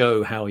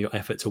show how your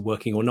efforts are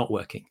working or not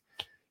working.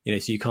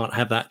 So you can't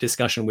have that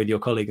discussion with your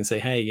colleague and say,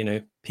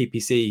 hey,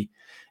 PPC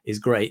is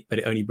great, but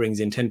it only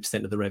brings in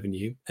 10% of the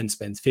revenue and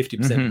spends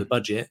 50% of the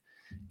budget.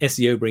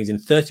 SEO brings in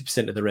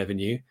 30% of the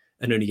revenue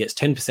and only gets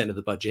 10% of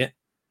the budget.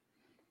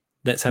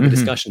 Let's have a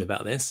discussion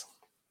about this.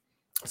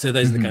 So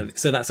those are the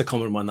so that's a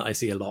common one that I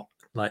see a lot,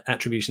 like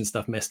attribution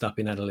stuff messed up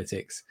in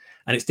analytics,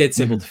 and it's dead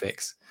simple to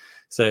fix.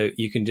 So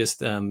you can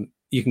just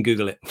you can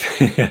Google it.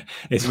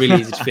 It's really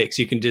easy to fix.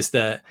 You can just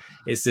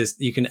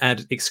you can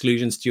add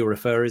exclusions to your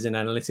referrers in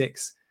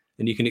analytics,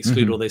 and you can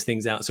exclude all those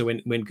things out. So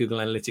when Google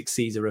Analytics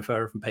sees a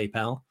referrer from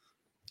PayPal,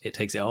 it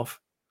takes it off,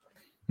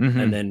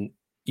 and then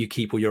you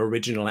keep all your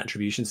original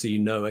attribution. So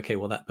okay,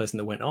 well, that person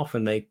that went off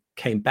and they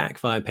came back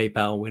via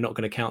PayPal, we're not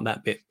going to count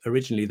that bit.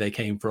 Originally, they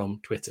came from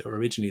Twitter, or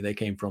originally they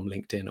came from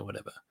LinkedIn or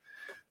whatever.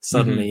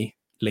 Suddenly,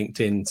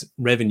 LinkedIn's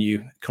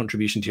revenue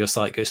contribution to your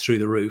site goes through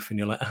the roof, and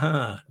you're like,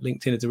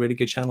 LinkedIn is a really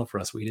good channel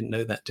for us. We didn't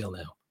know that till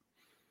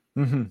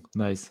now.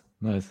 Nice.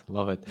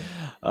 Love it.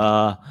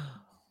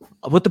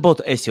 What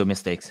about SEO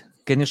mistakes?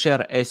 Can you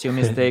share SEO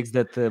mistakes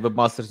that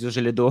webmasters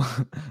usually do?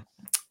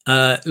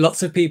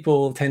 Lots of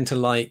people tend to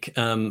like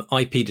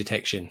IP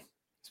detection.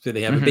 So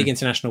they have a big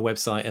international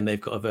website, and they've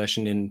got a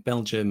version in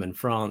Belgium and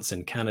France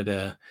and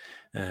Canada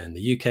and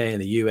the UK and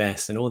the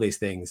US and all these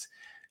things.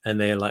 And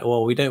they're like,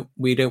 well, we don't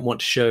want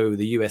to show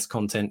the US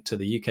content to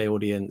the UK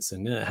audience.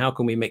 And how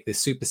can we make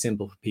this super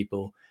simple for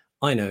people?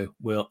 I know,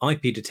 we'll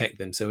IP detect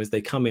them. So as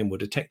they come in, we'll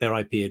detect their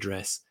IP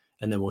address,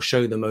 and then we'll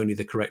show them only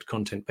the correct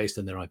content based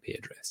on their IP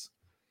address.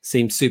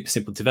 Seems super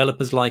simple.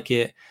 Developers like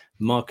it,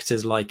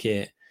 marketers like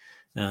it.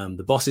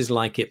 The bosses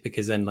like it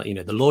because then,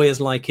 the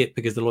lawyers like it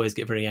because the lawyers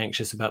get very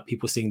anxious about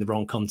people seeing the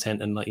wrong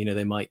content, and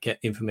they might get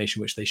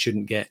information which they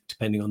shouldn't get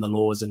depending on the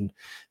laws and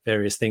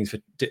various things for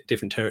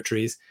different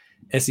territories.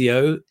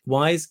 SEO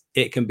wise,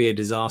 it can be a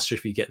disaster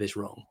if you get this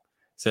wrong.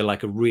 So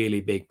like a really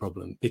big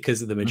problem,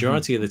 because the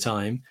majority of the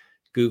time,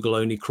 Google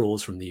only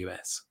crawls from the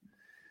US.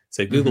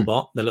 So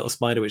Googlebot, the little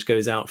spider which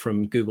goes out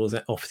from Google's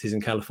offices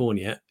in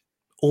California,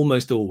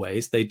 almost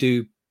always, they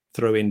do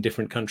throw in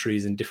different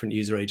countries and different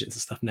user agents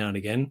and stuff now and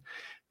again,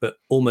 but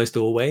almost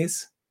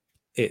always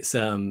it's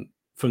from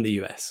the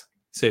US.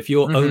 So if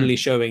you're only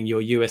showing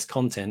your US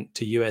content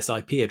to US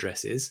IP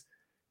addresses,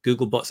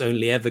 Googlebot's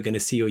only ever going to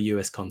see your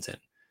US content.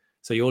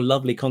 So your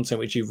lovely content,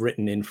 which you've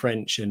written in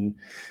French and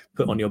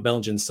put on your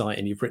Belgian site,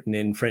 and you've written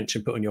in French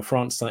and put on your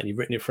France site, and you've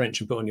written in French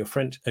and put on your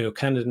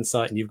Canadian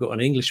site, and you've got an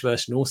English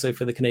version also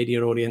for the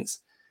Canadian audience,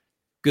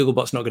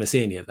 Googlebot's not going to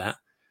see any of that.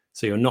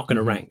 So you're not going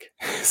to rank.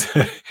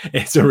 So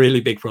it's a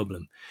really big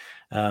problem.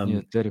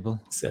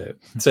 Terrible. So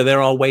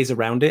there are ways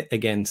around it.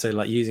 Again, so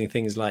like using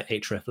things like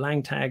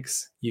hreflang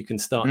tags, you can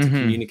start to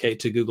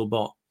communicate to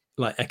Googlebot,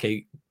 like,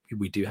 okay,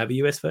 we do have a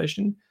US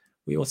version.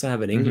 We also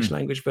have an English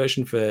language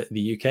version for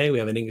the UK. We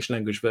have an English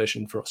language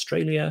version for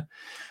Australia.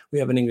 We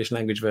have an English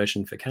language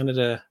version for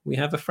Canada. We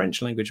have a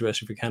French language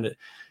version for Canada.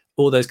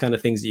 All those kind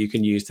of things that you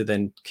can use to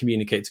then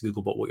communicate to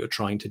Googlebot what you're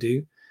trying to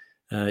do.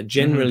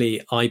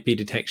 Generally, IP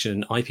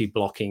detection, IP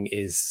blocking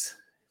is,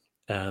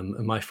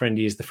 my friend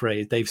used the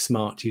phrase, Dave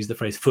Smart used the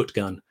phrase foot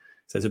gun.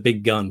 So it's a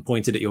big gun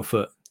pointed at your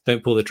foot.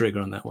 Don't pull the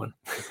trigger on that one.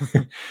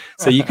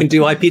 So you can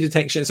do IP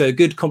detection. So a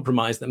good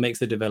compromise that makes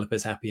the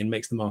developers happy and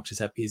makes the marketers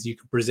happy is you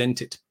can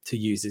present it to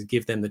users,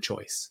 give them the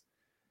choice.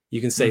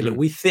 You can say, look,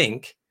 we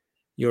think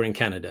you're in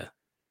Canada.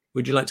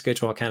 Would you like to go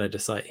to our Canada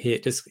site? Here,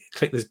 just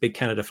click this big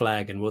Canada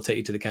flag and we'll take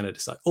you to the Canada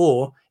site.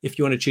 Or if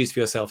you want to choose for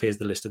yourself, here's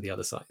the list of the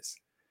other sites.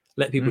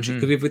 Let people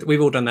choose, because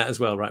we've all done that as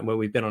well, right? Where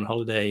we've been on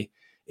holiday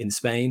in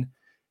Spain,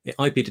 it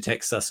IP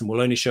detects us and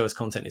will only show us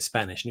content in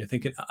Spanish. And you're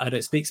thinking, I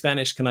don't speak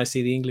Spanish. Can I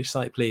see the English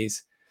site,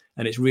 please?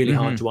 And it's really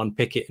hard to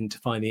unpick it and to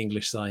find the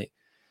English site.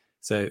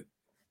 So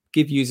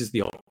give users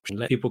the option,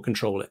 let people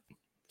control it.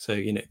 So,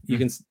 you know, you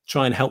can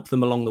try and help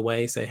them along the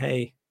way. Say,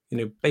 hey, you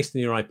know, based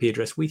on your IP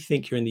address, we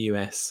think you're in the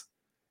US.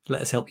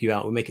 Let us help you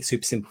out. We'll make it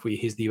super simple for you.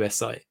 Here's the US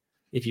site.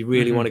 If you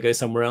really want to go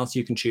somewhere else,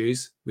 you can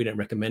choose. We don't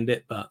recommend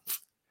it, but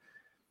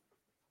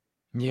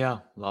yeah,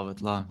 love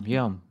it.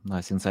 Yeah,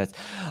 nice insights.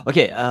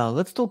 Okay,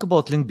 let's talk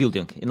about link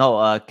building. You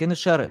know, can you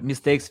share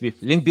mistakes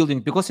with link building?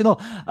 Because, you know,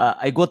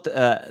 I got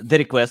the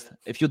request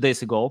a few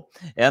days ago,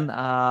 and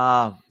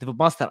the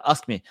webmaster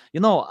asked me, you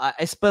know,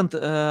 I spent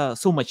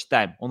so much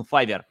time on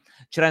Fiverr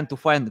trying to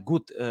find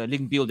good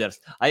link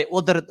builders. I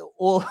ordered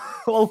all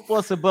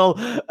possible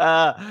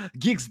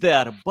gigs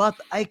there, but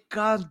I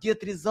can't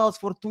get results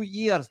for 2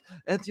 years.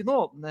 And, you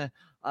know,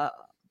 I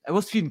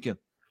was thinking,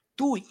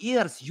 2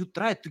 years you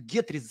tried to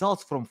get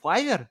results from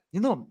Fiverr?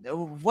 You know,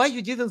 why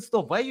you didn't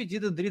stop? Why you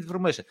didn't read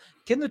information?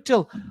 Can you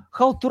tell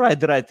how to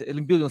write the right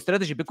link building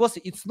strategy? Because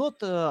it's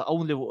not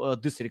only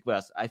this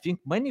request. I think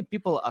many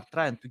people are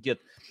trying to get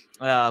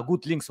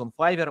good links on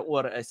Fiverr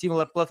or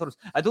similar platforms.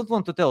 I don't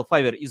want to tell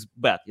Fiverr is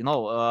bad, you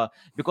know,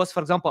 because,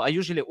 for example, I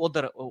usually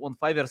order on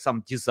Fiverr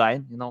some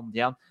design, you know,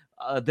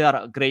 they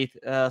are great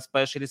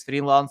specialists,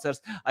 freelancers.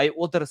 I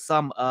order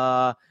some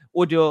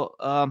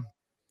audio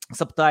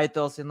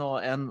subtitles, you know,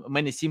 and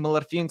many similar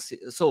things.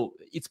 So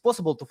it's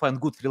possible to find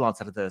good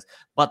freelancers there,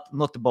 but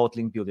not about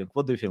link building.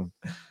 What do you think?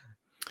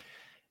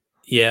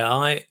 Yeah,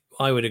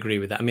 I would agree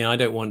with that. I mean, I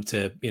don't want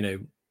to, you know,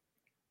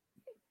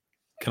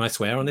 can I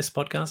swear on this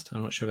podcast?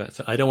 I'm not sure about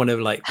that. I don't want to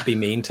like be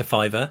mean to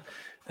Fiverr.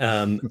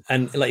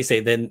 And like you say,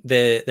 then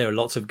there are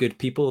lots of good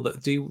people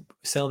that do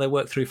sell their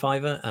work through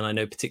Fiverr. And I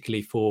know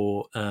particularly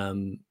for,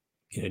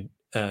 you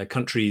know,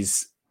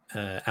 countries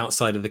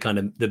outside of the kind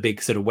of the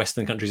big sort of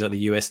Western countries like the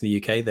US and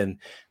the UK, then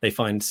they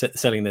find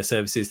selling their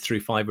services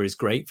through Fiverr is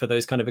great for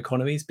those kind of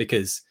economies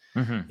because,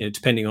 you know,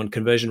 depending on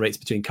conversion rates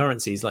between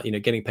currencies, like, you know,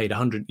 getting paid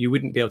 100, you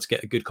wouldn't be able to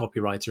get a good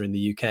copywriter in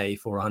the UK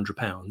for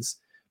 £100,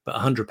 but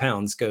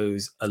 £100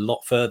 goes a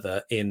lot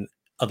further in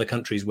other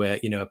countries where,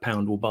 you know, a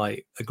pound will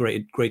buy a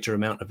greater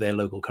amount of their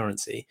local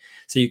currency.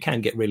 So you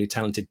can get really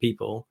talented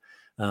people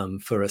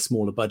for a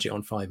smaller budget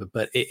on Fiverr,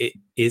 but it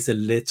is a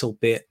little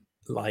bit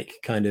like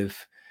kind of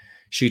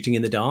shooting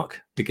in the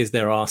dark because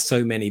there are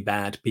so many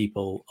bad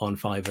people on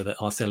Fiverr that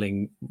are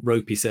selling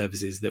ropey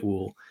services that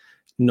will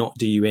not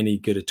do you any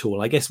good at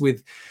all. I guess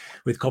with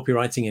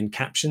copywriting and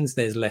captions,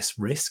 there's less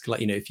risk. Like,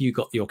 you know, if you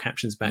got your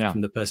captions back from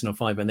the person on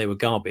Fiverr and they were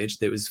garbage,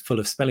 that was full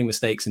of spelling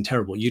mistakes and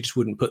terrible, you just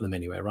wouldn't put them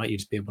anywhere, right? You'd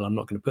just be, well, I'm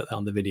not going to put that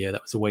on the video.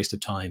 That was a waste of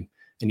time.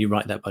 And you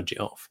write that budget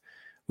off.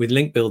 With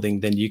link building,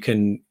 then you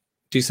can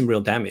do some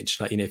real damage.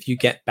 Like, you know, if you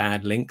get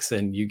bad links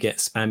and you get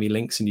spammy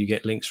links and you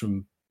get links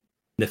from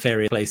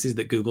nefarious places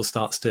that Google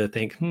starts to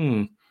think,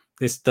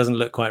 this doesn't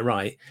look quite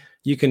right,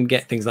 you can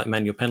get things like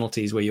manual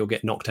penalties where you'll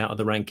get knocked out of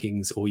the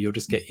rankings or you'll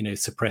just get, you know,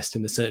 suppressed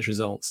in the search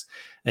results.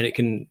 And it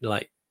can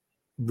like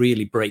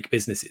really break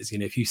businesses. You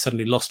know, if you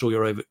suddenly lost all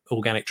your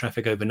organic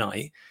traffic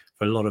overnight,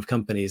 for a lot of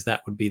companies,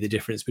 that would be the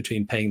difference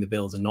between paying the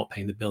bills and not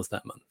paying the bills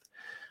that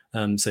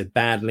month. So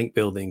bad link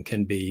building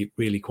can be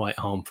really quite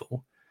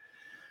harmful.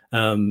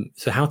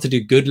 So how to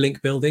do good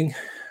link building?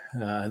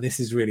 This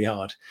is really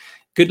hard.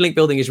 Good link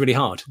building is really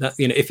hard. That,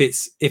 you know, if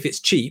it's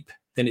cheap,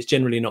 then it's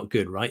generally not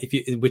good, right?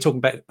 We're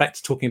talking back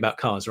to talking about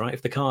cars, right?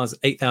 If the car's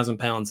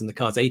 £8,000 and the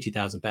car's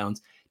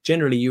 £80,000,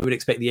 generally you would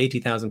expect the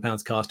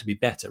 £80,000 cars to be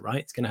better, right?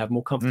 It's going to have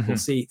more comfortable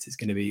seats. It's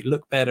going to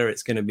look better.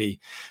 It's going to be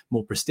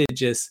more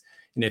prestigious.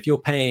 You know, if you're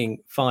paying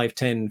 $5,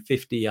 $10,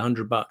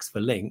 $50, $100 for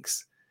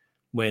links,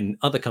 when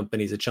other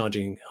companies are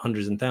charging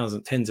hundreds and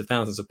thousands, tens of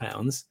thousands of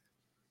pounds,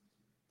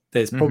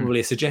 there's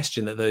probably a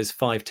suggestion that those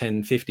 $5,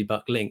 $10,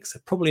 $50 links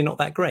are probably not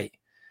that great.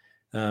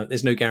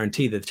 There's no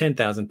guarantee that the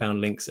 £10,000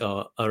 links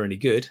are any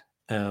good.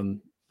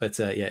 But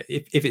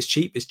if it's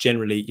cheap, it's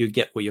generally you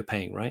get what you're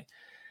paying, right?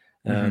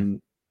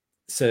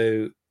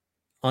 So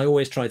I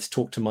always try to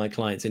talk to my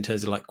clients in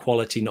terms of like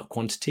quality, not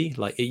quantity.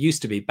 Like it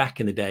used to be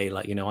back in the day,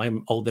 like, you know,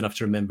 I'm old enough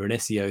to remember in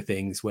SEO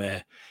things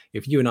where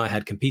if you and I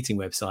had competing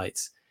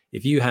websites,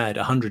 if you had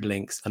 100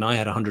 links and I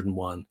had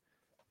 101,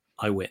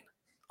 I win.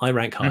 I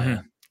rank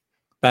higher.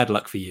 Bad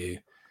luck for you.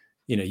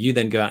 You know, you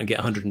then go out and get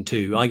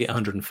 102. I get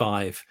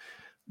 105.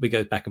 We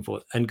go back and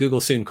forth. And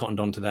Google soon cottoned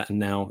onto that. And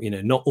now, you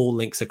know, not all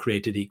links are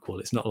created equal.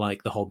 It's not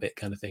like The Hobbit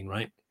kind of thing,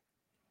 right?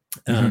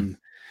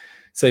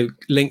 So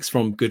links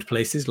from good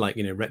places, like,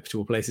 you know,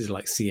 reputable places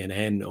like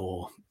CNN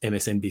or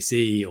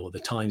MSNBC or the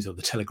Times or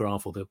the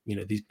Telegraph or the, you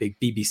know, these big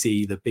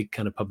BBC, the big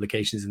kind of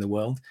publications in the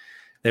world,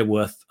 they're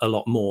worth a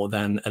lot more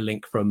than a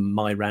link from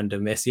my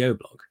random SEO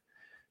blog.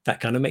 That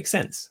kind of makes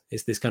sense.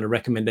 It's this kind of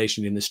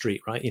recommendation in the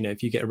street, right? You know,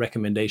 if you get a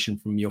recommendation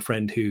from your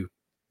friend who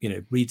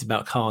reads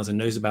about cars and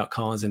knows about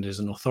cars and is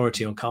an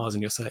authority on cars,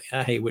 and you'll say,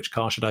 hey, which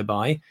car should I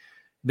buy?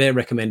 Their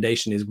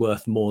recommendation is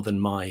worth more than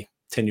my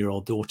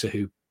 10-year-old daughter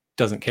who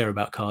doesn't care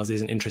about cars,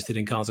 isn't interested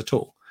in cars at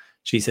all.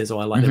 She says,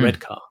 I like the red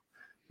car.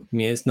 I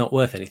mean, it's not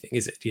worth anything,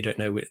 is it? You don't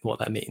know what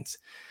that means.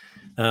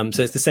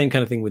 So it's the same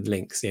kind of thing with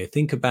links.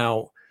 Think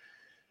about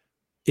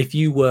if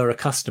you were a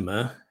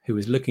customer who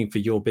was looking for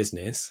your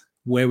business,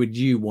 where would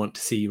you want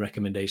to see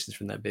recommendations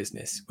from that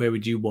business? Where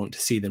would you want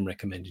to see them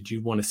recommended?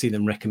 You'd want to see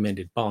them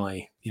recommended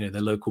by, the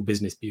local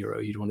business bureau.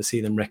 You'd want to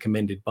see them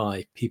recommended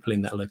by people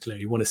in that local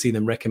area. You want to see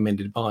them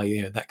recommended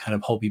by, that kind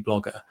of hobby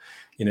blogger.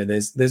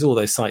 There's all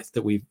those sites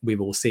that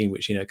we've all seen,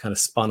 which, kind of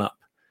spun up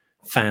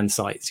fan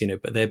sites,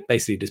 but they're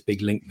basically just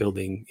big link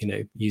building,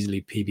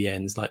 usually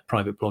PBNs, like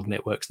private blog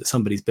networks that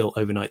somebody's built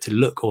overnight to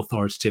look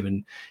authoritative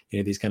and,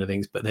 these kind of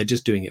things, but they're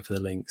just doing it for the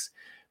links.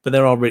 But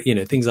there are,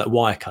 things like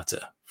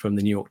Wirecutter from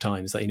the New York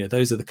Times, that,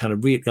 those are the kind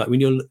of like when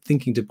you're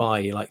thinking to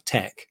buy like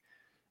tech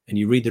and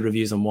you read the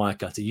reviews on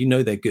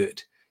Wirecutter, they're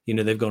good.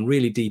 They've gone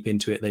really deep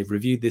into it. They've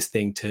reviewed this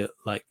thing to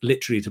like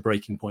literally to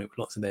breaking point with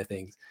lots of their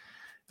things.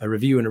 A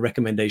review and a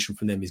recommendation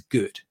from them is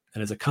good.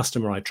 And as a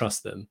customer, I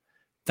trust them.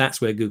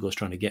 That's where Google's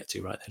trying to get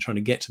to, right? They're trying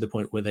to get to the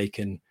point where they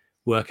can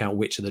work out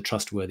which are the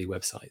trustworthy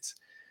websites.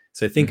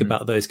 So think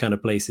about those kind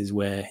of places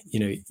where,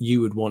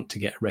 you would want to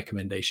get a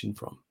recommendation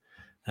from.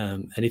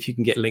 And if you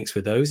can get links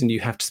for those, and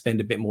you have to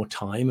spend a bit more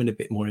time and a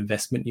bit more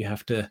investment, you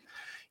have to,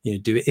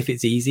 do it. If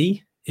it's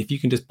easy, if you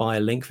can just buy a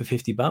link for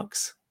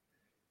 $50,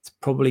 it's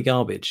probably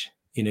garbage.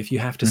 If you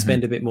have to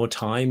spend a bit more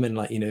time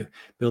and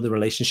build a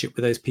relationship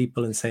with those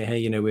people and say,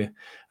 hey, we're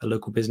a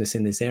local business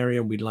in this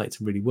area and we'd like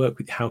to really work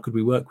with you. How could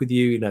we work with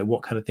you?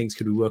 What kind of things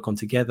could we work on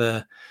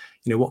together?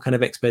 What kind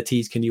of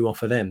expertise can you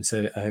offer them?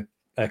 So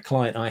a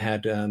client I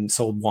had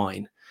sold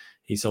wine.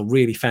 He sold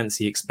really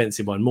fancy,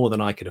 expensive wine, more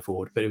than I could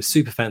afford, but it was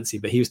super fancy.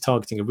 But he was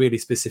targeting a really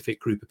specific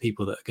group of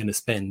people that are going to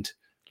spend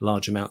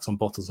large amounts on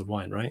bottles of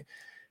wine, right?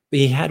 But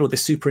he had all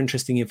this super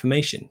interesting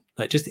information,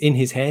 like just in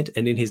his head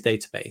and in his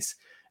database,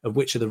 of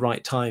which are the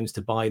right times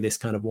to buy this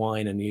kind of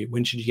wine. And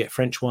when should you get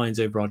French wines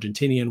over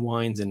Argentinian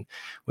wines? And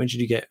when should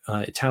you get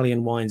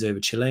Italian wines over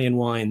Chilean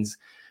wines?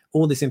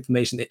 All this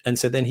information. And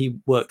so then he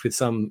worked with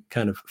some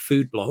kind of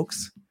food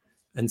blogs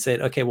and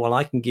said, okay, well,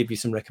 I can give you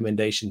some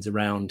recommendations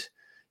around,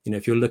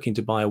 if you're looking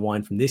to buy a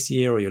wine from this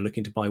year, or you're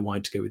looking to buy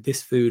wine to go with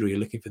this food, or you're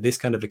looking for this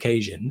kind of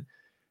occasion.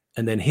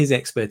 And then his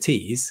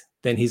expertise,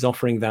 then he's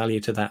offering value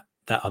to that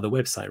other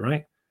website,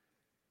 right?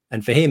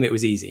 And for him, it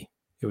was easy.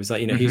 It was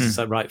like, he's just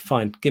like, right,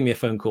 fine, give me a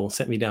phone call,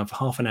 set me down for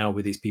half an hour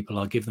with these people.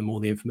 I'll give them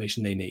all the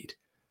information they need.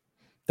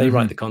 They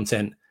write the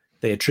content,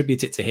 they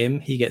attribute it to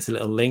him. He gets a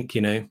little link,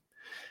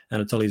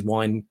 Anatoly's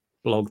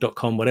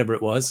wineblog.com, whatever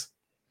it was.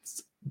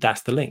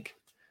 That's the link.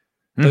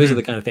 Those are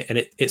the kind of things.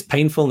 And it's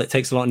painful and it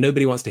takes a lot.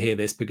 Nobody wants to hear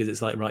this because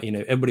it's like, right,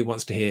 everybody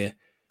wants to hear,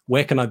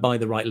 where can I buy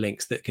the right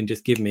links that can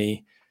just give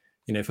me,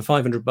 for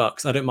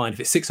 $500, I don't mind.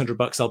 If it's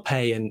 $600, I'll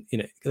pay. And,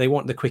 they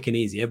want the quick and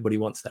easy. Everybody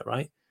wants that,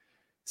 right?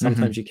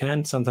 Sometimes you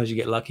can, sometimes you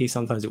get lucky,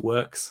 sometimes it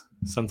works,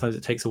 sometimes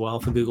it takes a while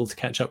for Google to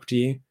catch up to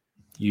you.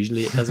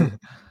 Usually it doesn't.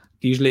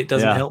 Usually it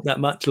doesn't help that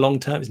much long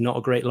term. It's not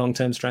a great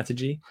long-term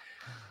strategy.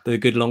 The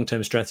good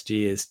long-term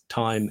strategy is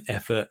time,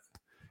 effort,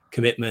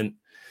 commitment.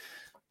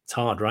 It's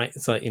hard, right?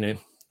 It's like,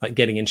 like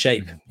getting in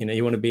shape.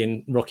 You want to be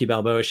in Rocky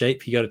Balboa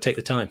shape, you got to take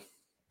the time.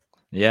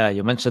 Yeah,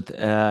 you mentioned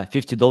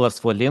 $50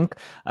 for link.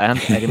 And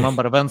I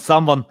remember when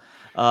someone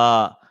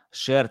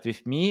shared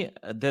with me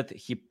that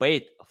he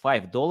paid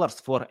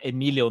 $5 for 1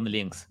 million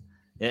links.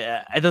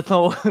 I don't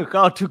know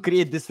how to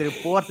create this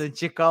report and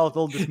check out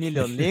all these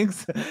million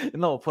links,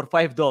 for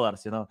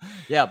 $5,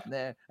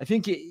 Yeah, I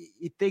think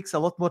it takes a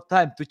lot more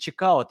time to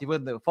check out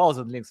even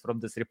 1,000 links from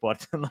this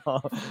report.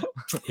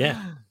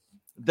 Yeah.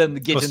 Then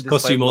getting this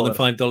costs you more than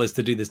 $5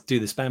 to do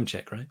the spam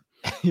check, right?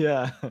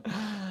 Yeah.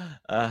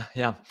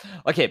 Yeah.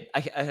 Okay.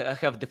 I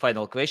have the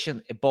final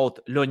question about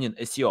learning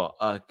SEO.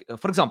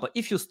 For example,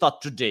 if you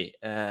start today,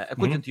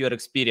 according to your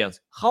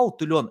experience, how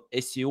to learn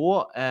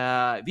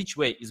SEO? Which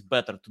way is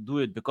better to do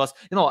it? Because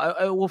I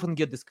often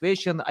get this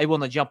question. I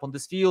want to jump on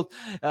this field.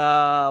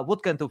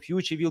 What kind of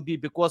future will be?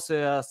 Because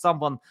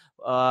someone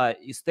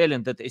is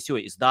telling that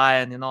SEO is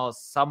dying.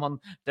 Someone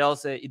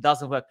tells it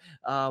doesn't work.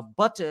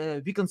 But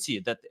we can see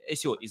that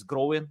SEO is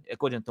growing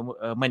according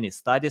to many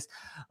studies.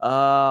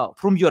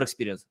 From your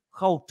experience,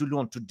 how to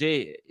learn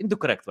today in the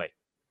correct way?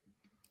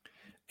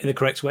 In the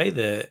correct way,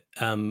 the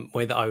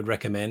way that I would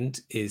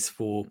recommend is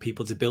for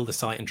people to build a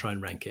site and try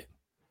and rank it.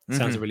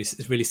 Sounds a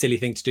really silly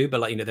thing to do,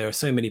 but there are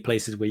so many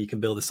places where you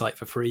can build a site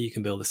for free. You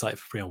can build a site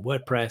for free on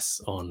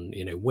WordPress, on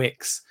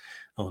Wix,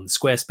 on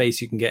Squarespace.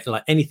 You can get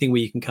anything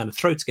where you can kind of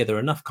throw together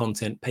enough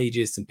content,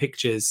 pages, some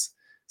pictures,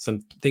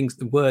 some things,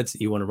 the words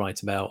that you want to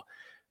write about,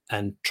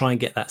 and try and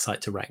get that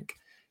site to rank.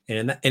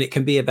 And it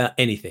can be about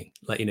anything.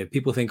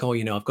 People think,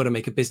 I've got to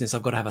make a business.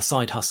 I've got to have a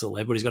side hustle.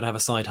 Everybody's got to have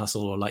a side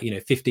hustle, or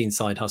 15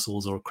 side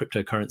hustles, or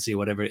cryptocurrency, or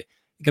whatever. It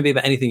can be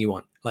about anything you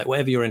want,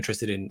 whatever you're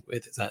interested in.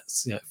 With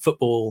that's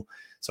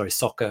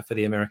soccer for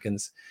the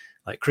Americans,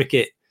 like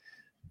cricket,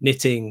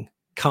 knitting,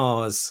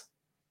 cars,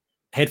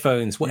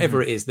 headphones,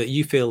 whatever it is that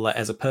you feel like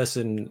as a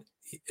person,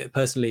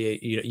 personally,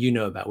 you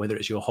know about, whether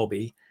it's your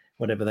hobby,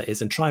 whatever that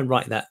is, and try and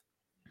write that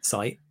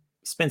site,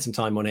 spend some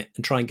time on it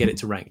and try and get it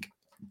to rank.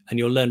 And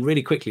you'll learn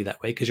really quickly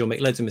that way, because you'll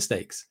make loads of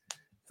mistakes.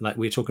 Like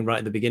we were talking right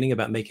at the beginning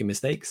about making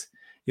mistakes.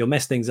 You'll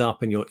mess things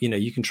up, and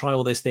you can try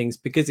all those things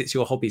because it's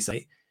your hobby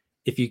site.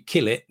 If you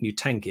kill it and you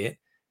tank it,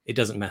 it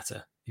doesn't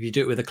matter. If you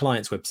do it with a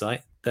client's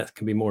website, that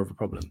can be more of a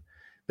problem.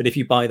 But if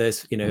you buy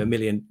those, a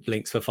million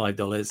links for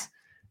 $5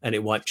 and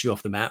it wipes you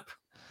off the map,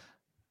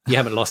 you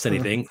haven't lost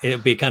anything. It'll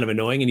be kind of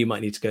annoying, and you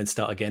might need to go and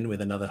start again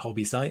with another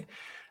hobby site.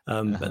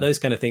 But those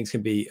kind of things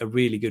can be a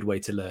really good way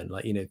to learn.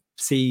 Like,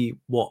 see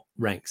what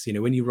ranks.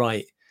 When you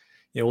write,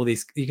 all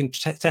these, you can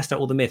test out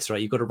all the myths,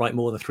 right? You've got to write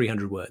more than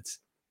 300 words.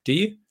 Do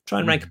you? Try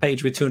and rank a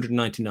page with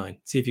 299.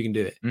 See if you can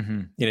do it.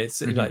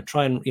 It's like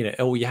try and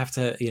you have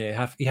to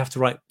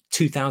write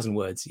 2,000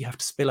 words. You have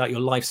to spill out your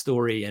life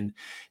story and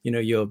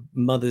your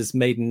mother's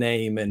maiden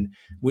name and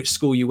which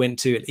school you went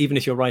to. Even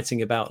if you're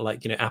writing about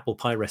apple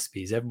pie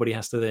recipes, everybody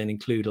has to then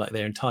include like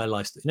their entire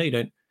life story. No, you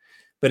don't.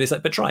 But it's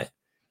like, but try it.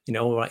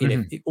 All right.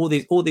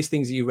 All these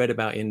things that you read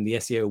about in the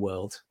SEO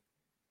world.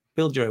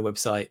 Build your own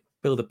website.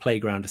 Build a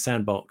playground, a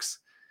sandbox.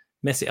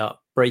 Mess it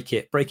up. Break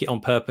it on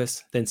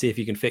purpose. Then see if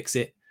you can fix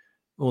it.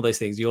 All those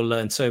things. You'll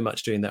learn so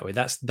much doing that way.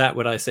 That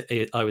what I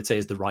would say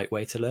is the right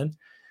way to learn.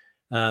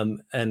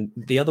 And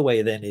the other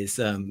way then is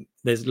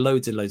there's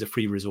loads and loads of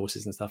free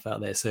resources and stuff out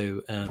there.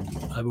 So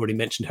I've already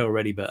mentioned her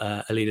already,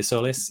 but Alida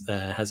Solis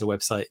has a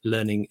website,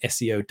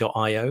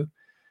 learningseo.io.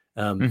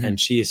 And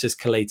she has just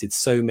collated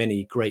so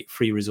many great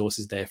free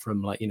resources there,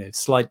 from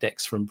slide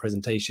decks from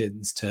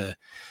presentations to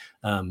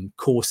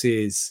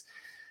courses,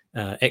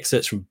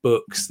 excerpts from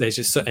books. There's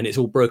just and it's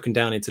all broken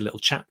down into little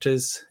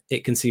chapters.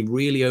 It can seem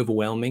really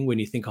overwhelming when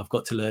you think I've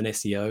got to learn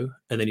SEO,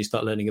 and then you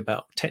start learning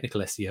about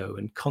technical SEO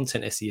and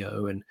content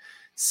SEO and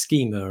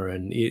schema,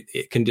 and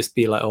it can just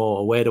be like,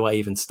 oh, where do I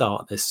even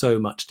start? There's so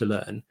much to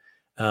learn.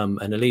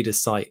 And Alida's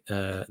site,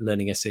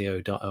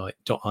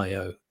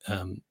 learningseo.io,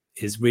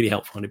 is really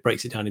helpful, and it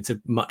breaks it down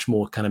into much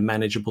more kind of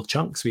manageable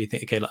chunks where you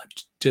think, okay, like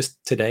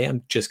just today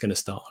I'm just going to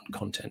start on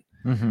content.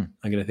 I'm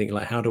going to think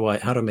like, how do I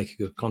make a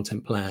good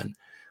content plan?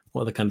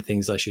 What are the kind of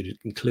things I should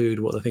include?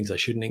 What are the things I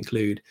shouldn't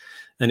include?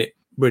 And it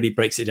really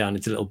breaks it down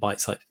into little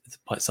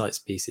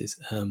bite-sized pieces.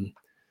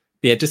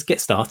 Just get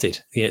started.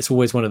 It's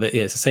always one of the,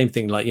 it's the same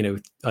thing. Like,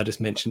 I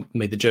just made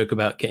the joke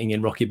about getting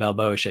in Rocky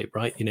Balboa shape,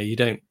 right?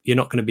 You're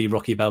not going to be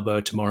Rocky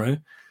Balboa tomorrow,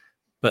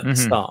 but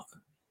start.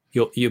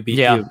 You'll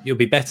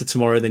be better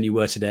tomorrow than you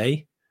were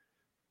today.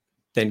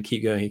 Then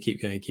keep going,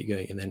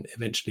 and then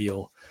eventually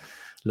you'll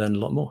learn a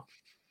lot more.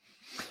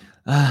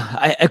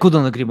 I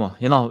couldn't agree more.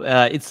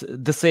 It's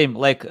the same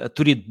like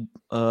to read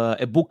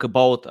a book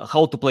about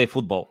how to play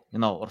football,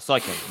 or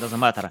soccer, doesn't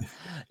matter.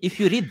 If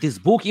you read this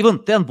book,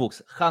 even 10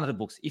 books, 100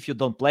 books, if you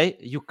don't play,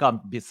 you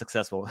can't be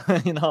successful.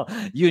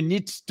 You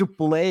need to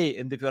play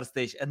in the first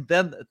stage and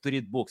then to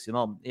read books.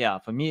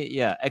 For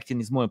me, acting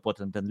is more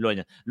important than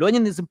learning.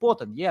 Learning is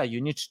important.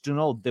 You need to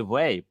know the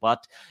way,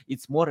 but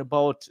it's more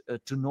about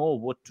to know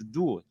what to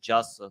do,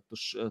 just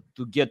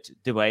to get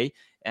the way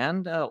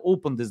and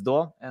open this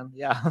door and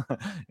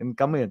and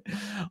come in.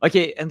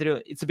 Okay, Andrew,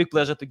 it's a big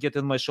pleasure to get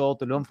in my show,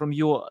 to learn from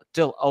you.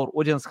 Tell our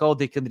audience how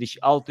they can reach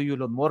out to you,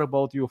 learn more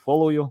about you,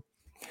 follow you.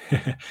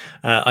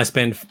 I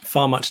spend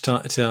too much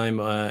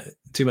time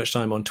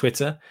on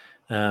Twitter,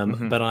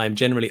 but I'm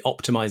generally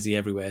Optimizey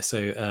everywhere.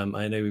 So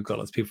I know we've got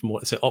lots of people from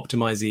so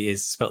Optimizey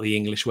is spelled the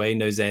English way,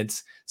 no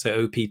Z's.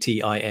 So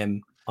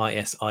OPTIMISEY.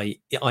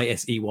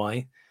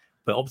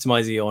 But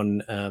Optimizey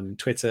on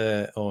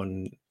Twitter,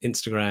 on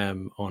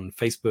Instagram, on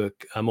Facebook.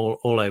 I'm all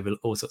over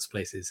all sorts of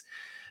places.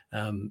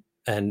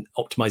 And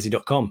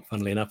Optimizey.com,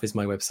 funnily enough, is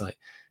my website.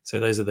 So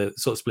those are the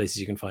sorts of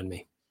places you can find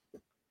me.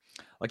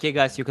 Okay,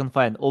 guys, you can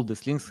find all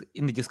these links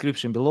in the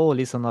description below.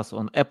 Listen us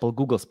on Apple,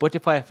 Google,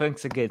 Spotify.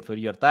 Thanks again for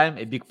your time.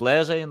 A big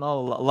pleasure.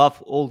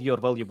 Love all your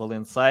valuable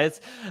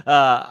insights.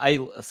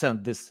 I'll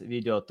send this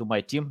video to my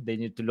team. They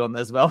need to learn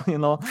as well,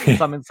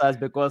 some insights,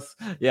 because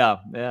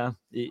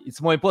it's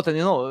more important.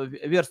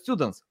 We are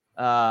students.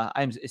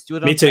 I'm a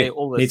student. Me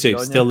too.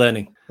 Still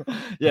learning.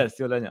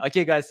 Still learning.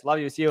 Okay, guys, love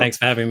you. See you. Thanks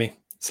for having me.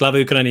 Slava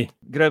Ukraini.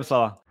 Героям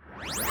слава.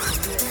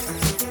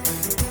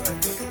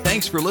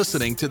 Thanks for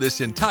listening to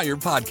this entire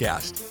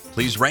podcast.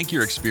 Please rank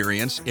your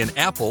experience in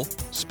Apple,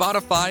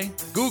 Spotify,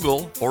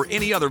 Google, or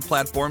any other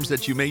platforms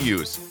that you may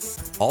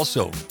use.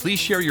 Also, please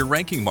share your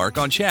ranking mark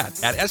on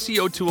chat at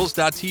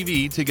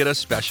SEOtools.tv to get a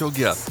special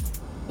gift.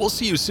 We'll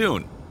see you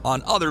soon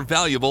on other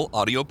valuable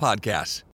audio podcasts.